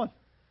keep going.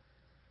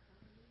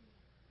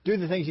 Do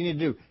the things you need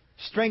to do.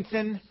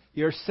 Strengthen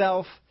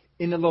yourself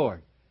in the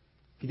Lord.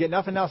 If you get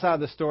nothing else out of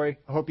the story,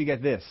 I hope you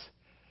get this.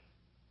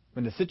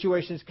 When the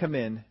situations come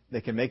in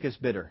that can make us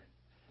bitter,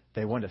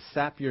 they want to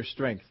sap your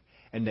strength.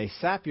 And they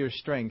sap your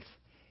strength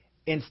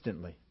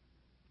instantly.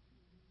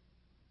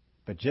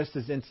 But just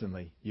as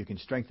instantly, you can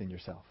strengthen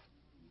yourself.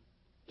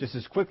 Just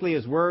as quickly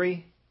as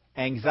worry,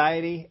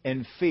 anxiety,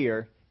 and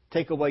fear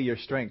take away your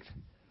strength.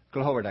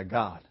 Glory to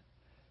God.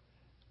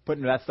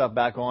 Putting that stuff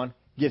back on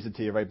gives it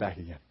to you right back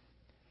again.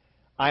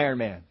 Iron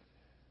Man.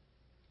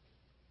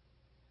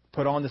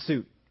 Put on the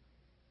suit.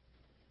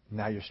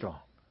 Now you're strong.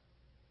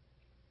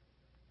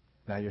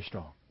 Now you're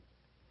strong.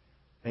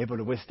 Able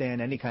to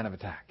withstand any kind of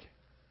attack.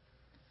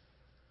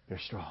 You're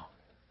strong.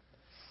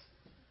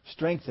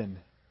 Strengthen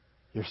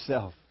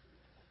yourself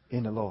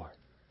in the Lord.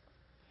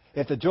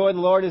 If the joy of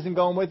the Lord isn't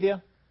going with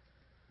you,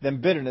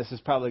 then bitterness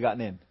has probably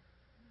gotten in.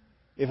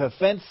 If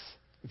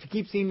you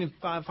keep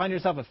find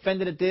yourself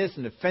offended at this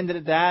and offended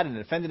at that and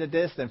offended at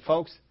this, then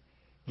folks,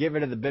 get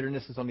rid of the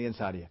bitterness that's on the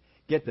inside of you.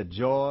 Get the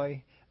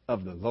joy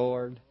of the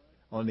Lord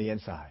on the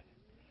inside.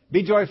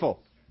 Be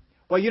joyful.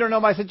 Well, you don't know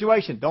my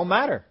situation. Don't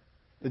matter.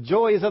 The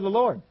joy is of the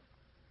Lord.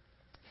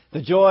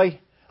 The joy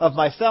of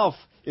myself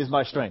is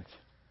my strength.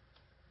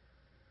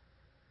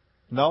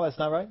 No, that's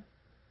not right.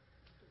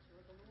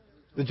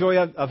 The joy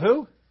of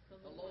who?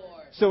 The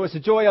Lord. So it's the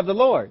joy of the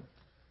Lord.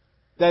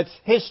 That's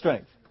His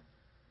strength.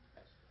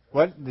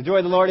 What? The joy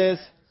of the Lord is?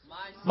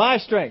 My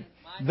strength.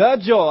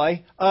 The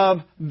joy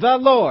of the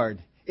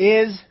Lord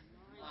is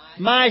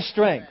my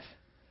strength.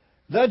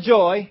 The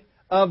joy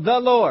of the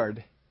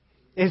Lord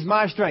is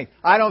my strength.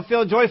 I don't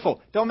feel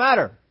joyful. Don't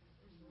matter.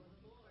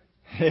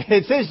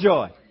 It's His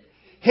joy.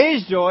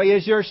 His joy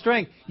is your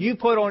strength. You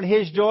put on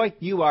His joy,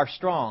 you are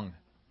strong.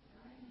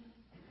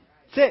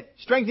 That's it.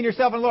 Strengthen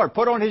yourself in the Lord.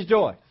 Put on His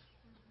joy.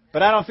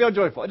 But I don't feel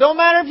joyful. It don't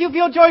matter if you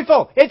feel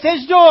joyful. It's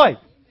His joy.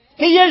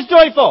 He is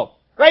joyful.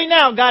 Right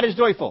now, God is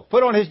joyful.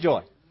 Put on His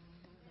joy.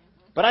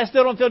 But I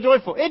still don't feel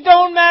joyful. It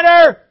don't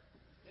matter.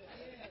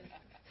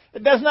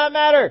 It does not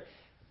matter.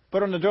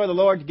 Put on the joy of the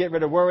Lord to get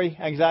rid of worry,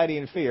 anxiety,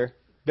 and fear.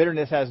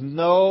 Bitterness has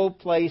no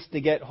place to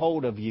get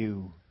hold of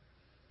you.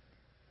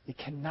 It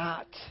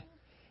cannot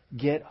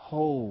get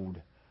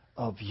hold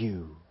of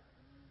you.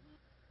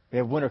 We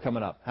have winter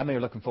coming up. How many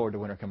are looking forward to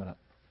winter coming up?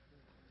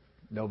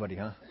 Nobody,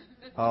 huh?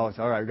 Oh, it's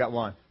all right. We got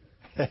one.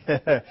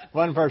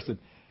 One person.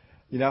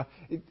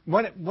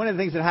 One of the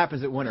things that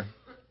happens at winter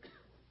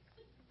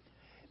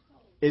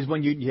is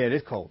when it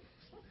is cold.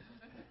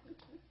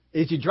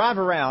 Is you drive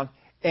around,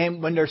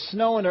 and when there's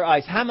snow and there's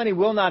ice, how many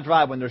will not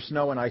drive when there's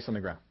snow and ice on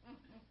the ground?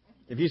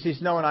 If you see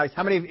snow and ice,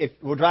 how many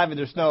will drive if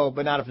there's snow,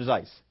 but not if there's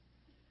ice?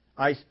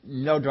 Ice,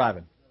 no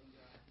driving.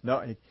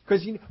 No,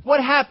 because what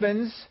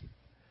happens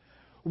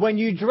when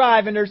you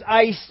drive and there's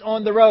ice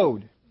on the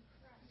road?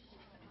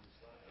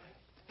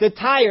 The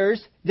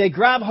tires, they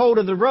grab hold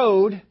of the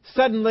road,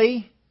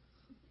 suddenly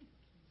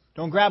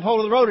don't grab hold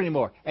of the road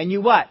anymore. And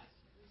you what?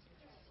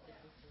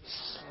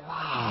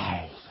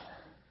 Slide.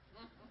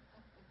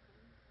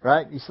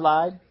 Right? You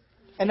slide.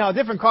 And now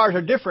different cars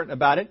are different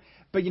about it.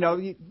 But,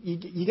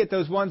 you get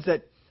those ones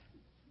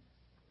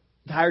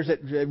tires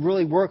that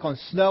really work on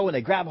snow, and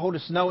they grab hold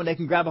of snow, and they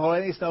can grab a hold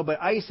of any snow, but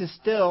ice is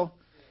still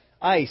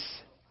ice.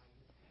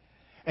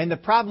 And the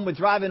problem with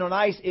driving on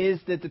ice is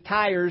that the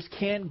tires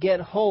can't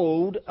get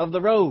hold of the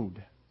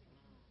road.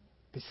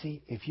 But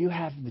see, if you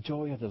have the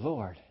joy of the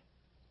Lord,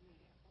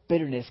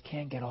 bitterness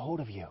can't get a hold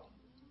of you.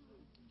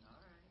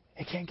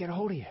 It can't get a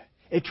hold of you.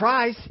 It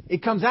tries,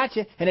 it comes at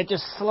you, and it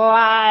just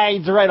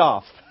slides right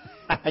off.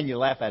 And you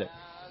laugh at it.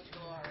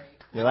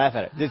 You laugh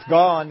at it. It's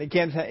gone. It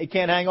can't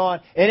hang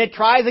on. And it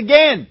tries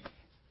again.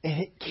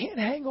 And it can't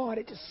hang on.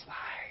 It just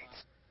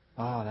slides.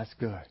 Oh, that's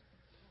good.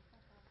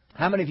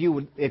 How many of you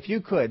would, if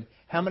you could,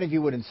 how many of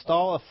you would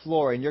install a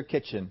floor in your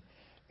kitchen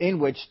in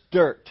which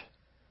dirt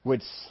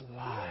would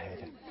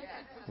slide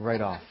right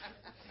off?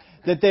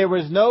 That there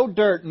was no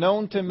dirt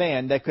known to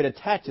man that could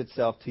attach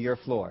itself to your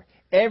floor.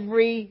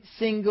 Every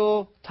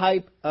single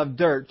type of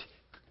dirt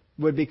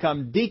would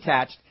become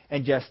detached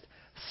and just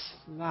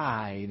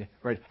slide.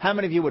 Right? How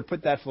many of you would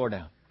put that floor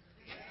down?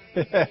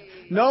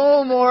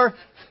 No more.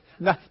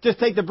 No, just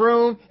take the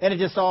broom and it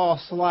just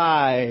all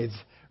slides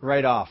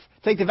right off.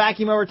 Take the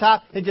vacuum over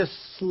top, it just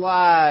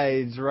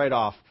slides right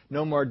off.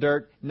 No more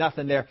dirt,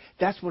 nothing there.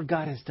 That's what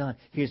God has done.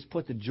 He has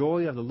put the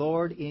joy of the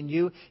Lord in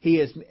you. He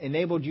has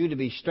enabled you to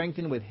be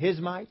strengthened with His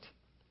might.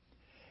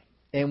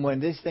 And when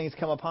these things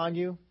come upon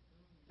you,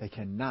 they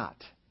cannot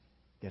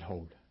get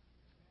hold.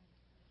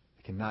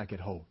 They cannot get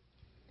hold.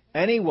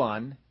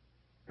 Anyone,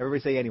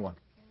 everybody say anyone.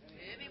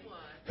 Anyone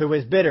who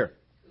is bitter.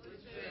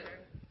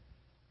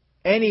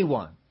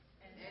 Anyone.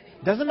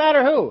 Doesn't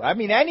matter who. I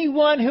mean,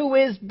 anyone who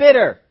is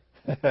bitter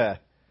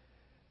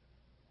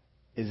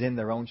is in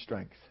their own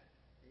strength.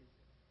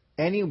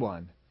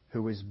 Anyone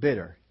who is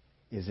bitter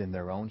is in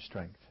their own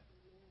strength.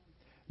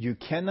 You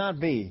cannot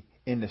be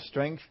in the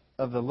strength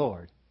of the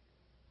Lord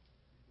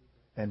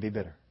and be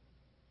bitter.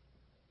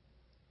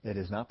 It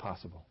is not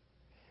possible.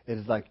 It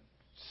is like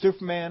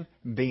Superman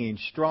being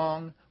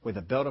strong with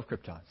a belt of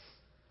Krypton.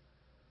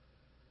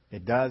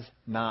 It does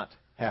not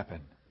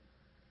happen.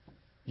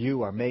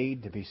 You are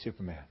made to be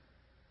Superman.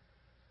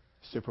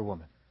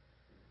 Superwoman.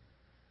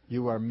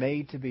 You are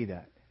made to be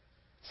that.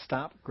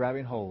 Stop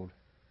grabbing hold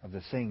of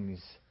the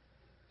things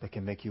that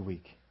can make you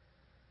weak.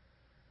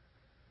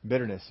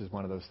 Bitterness is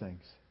one of those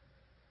things.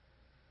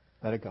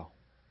 Let it go.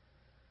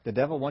 The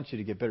devil wants you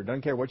to get bitter.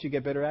 Doesn't care what you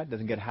get bitter at.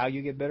 Doesn't care how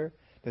you get bitter.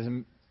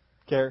 Doesn't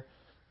care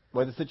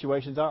what the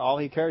situations are. All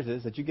he cares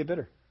is that you get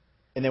bitter.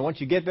 And then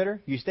once you get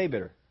bitter, you stay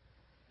bitter.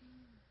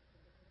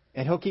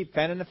 And he'll keep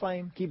fanning the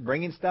flame, keep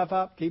bringing stuff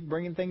up, keep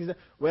bringing things up.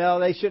 Well,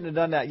 they shouldn't have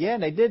done that. Yeah,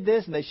 and they did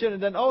this, and they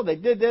shouldn't have done, oh, they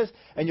did this.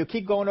 And you'll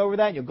keep going over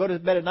that, and you'll go to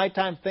bed at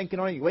nighttime thinking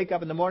on it. You wake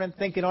up in the morning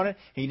thinking on it,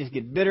 and you just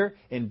get bitter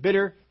and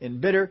bitter and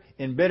bitter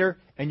and bitter,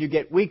 and you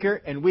get weaker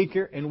and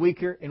weaker and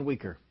weaker and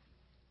weaker.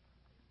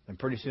 And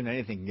pretty soon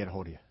anything can get a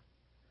hold of you.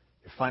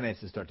 Your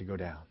finances start to go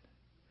down.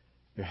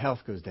 Your health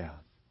goes down.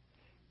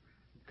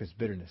 Because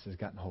bitterness has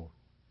gotten hold.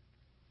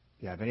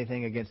 If you have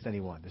anything against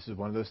anyone, this is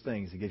one of those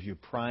things that gives you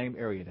prime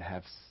area to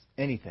have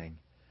anything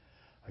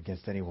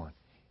against anyone.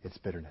 It's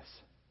bitterness.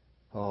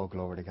 Oh,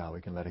 glory to God.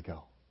 We can let it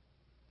go.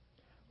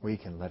 We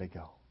can let it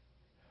go.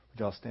 Would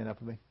you all stand up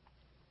with me?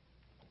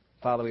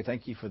 Father, we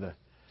thank you for the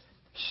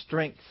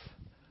strength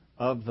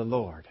of the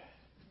Lord.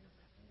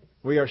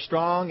 We are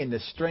strong in the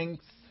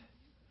strength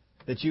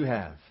that you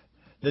have.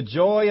 The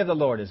joy of the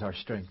Lord is our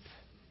strength.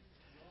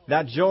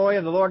 That joy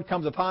of the Lord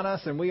comes upon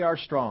us and we are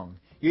strong.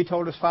 You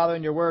told us, Father,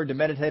 in your word to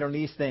meditate on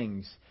these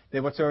things.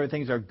 That whatsoever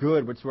things are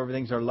good, whatsoever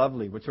things are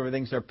lovely, whatsoever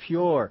things are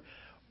pure,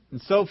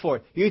 and so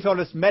forth. You told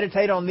us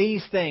meditate on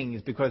these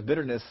things because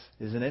bitterness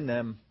isn't in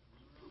them.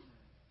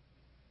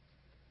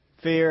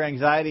 Fear,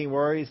 anxiety,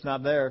 worry is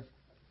not there.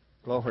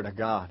 Glory to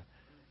God.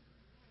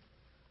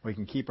 We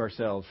can keep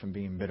ourselves from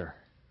being bitter.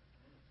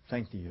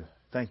 Thank you.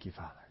 Thank you,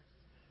 Father.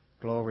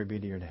 Glory be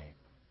to your name.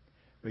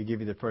 We give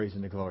you the praise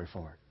and the glory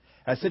for it.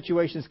 As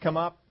situations come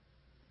up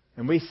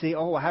and we see,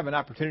 oh, I have an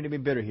opportunity to be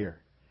bitter here,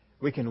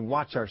 we can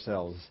watch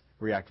ourselves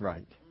react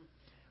right.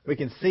 We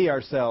can see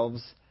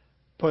ourselves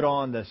put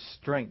on the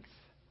strength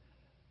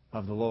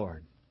of the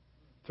Lord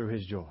through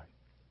His joy.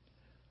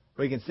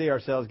 We can see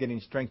ourselves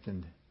getting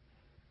strengthened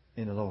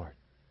in the Lord,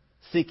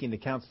 seeking the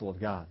counsel of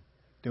God,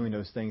 doing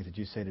those things that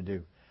you say to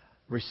do,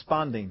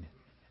 responding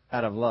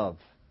out of love,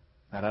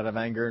 not out of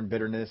anger and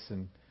bitterness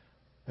and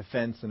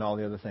offense and all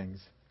the other things.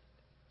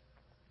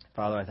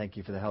 Father, I thank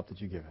you for the help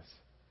that you give us.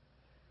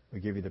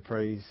 We give you the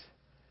praise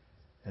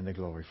and the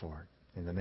glory for it. In the name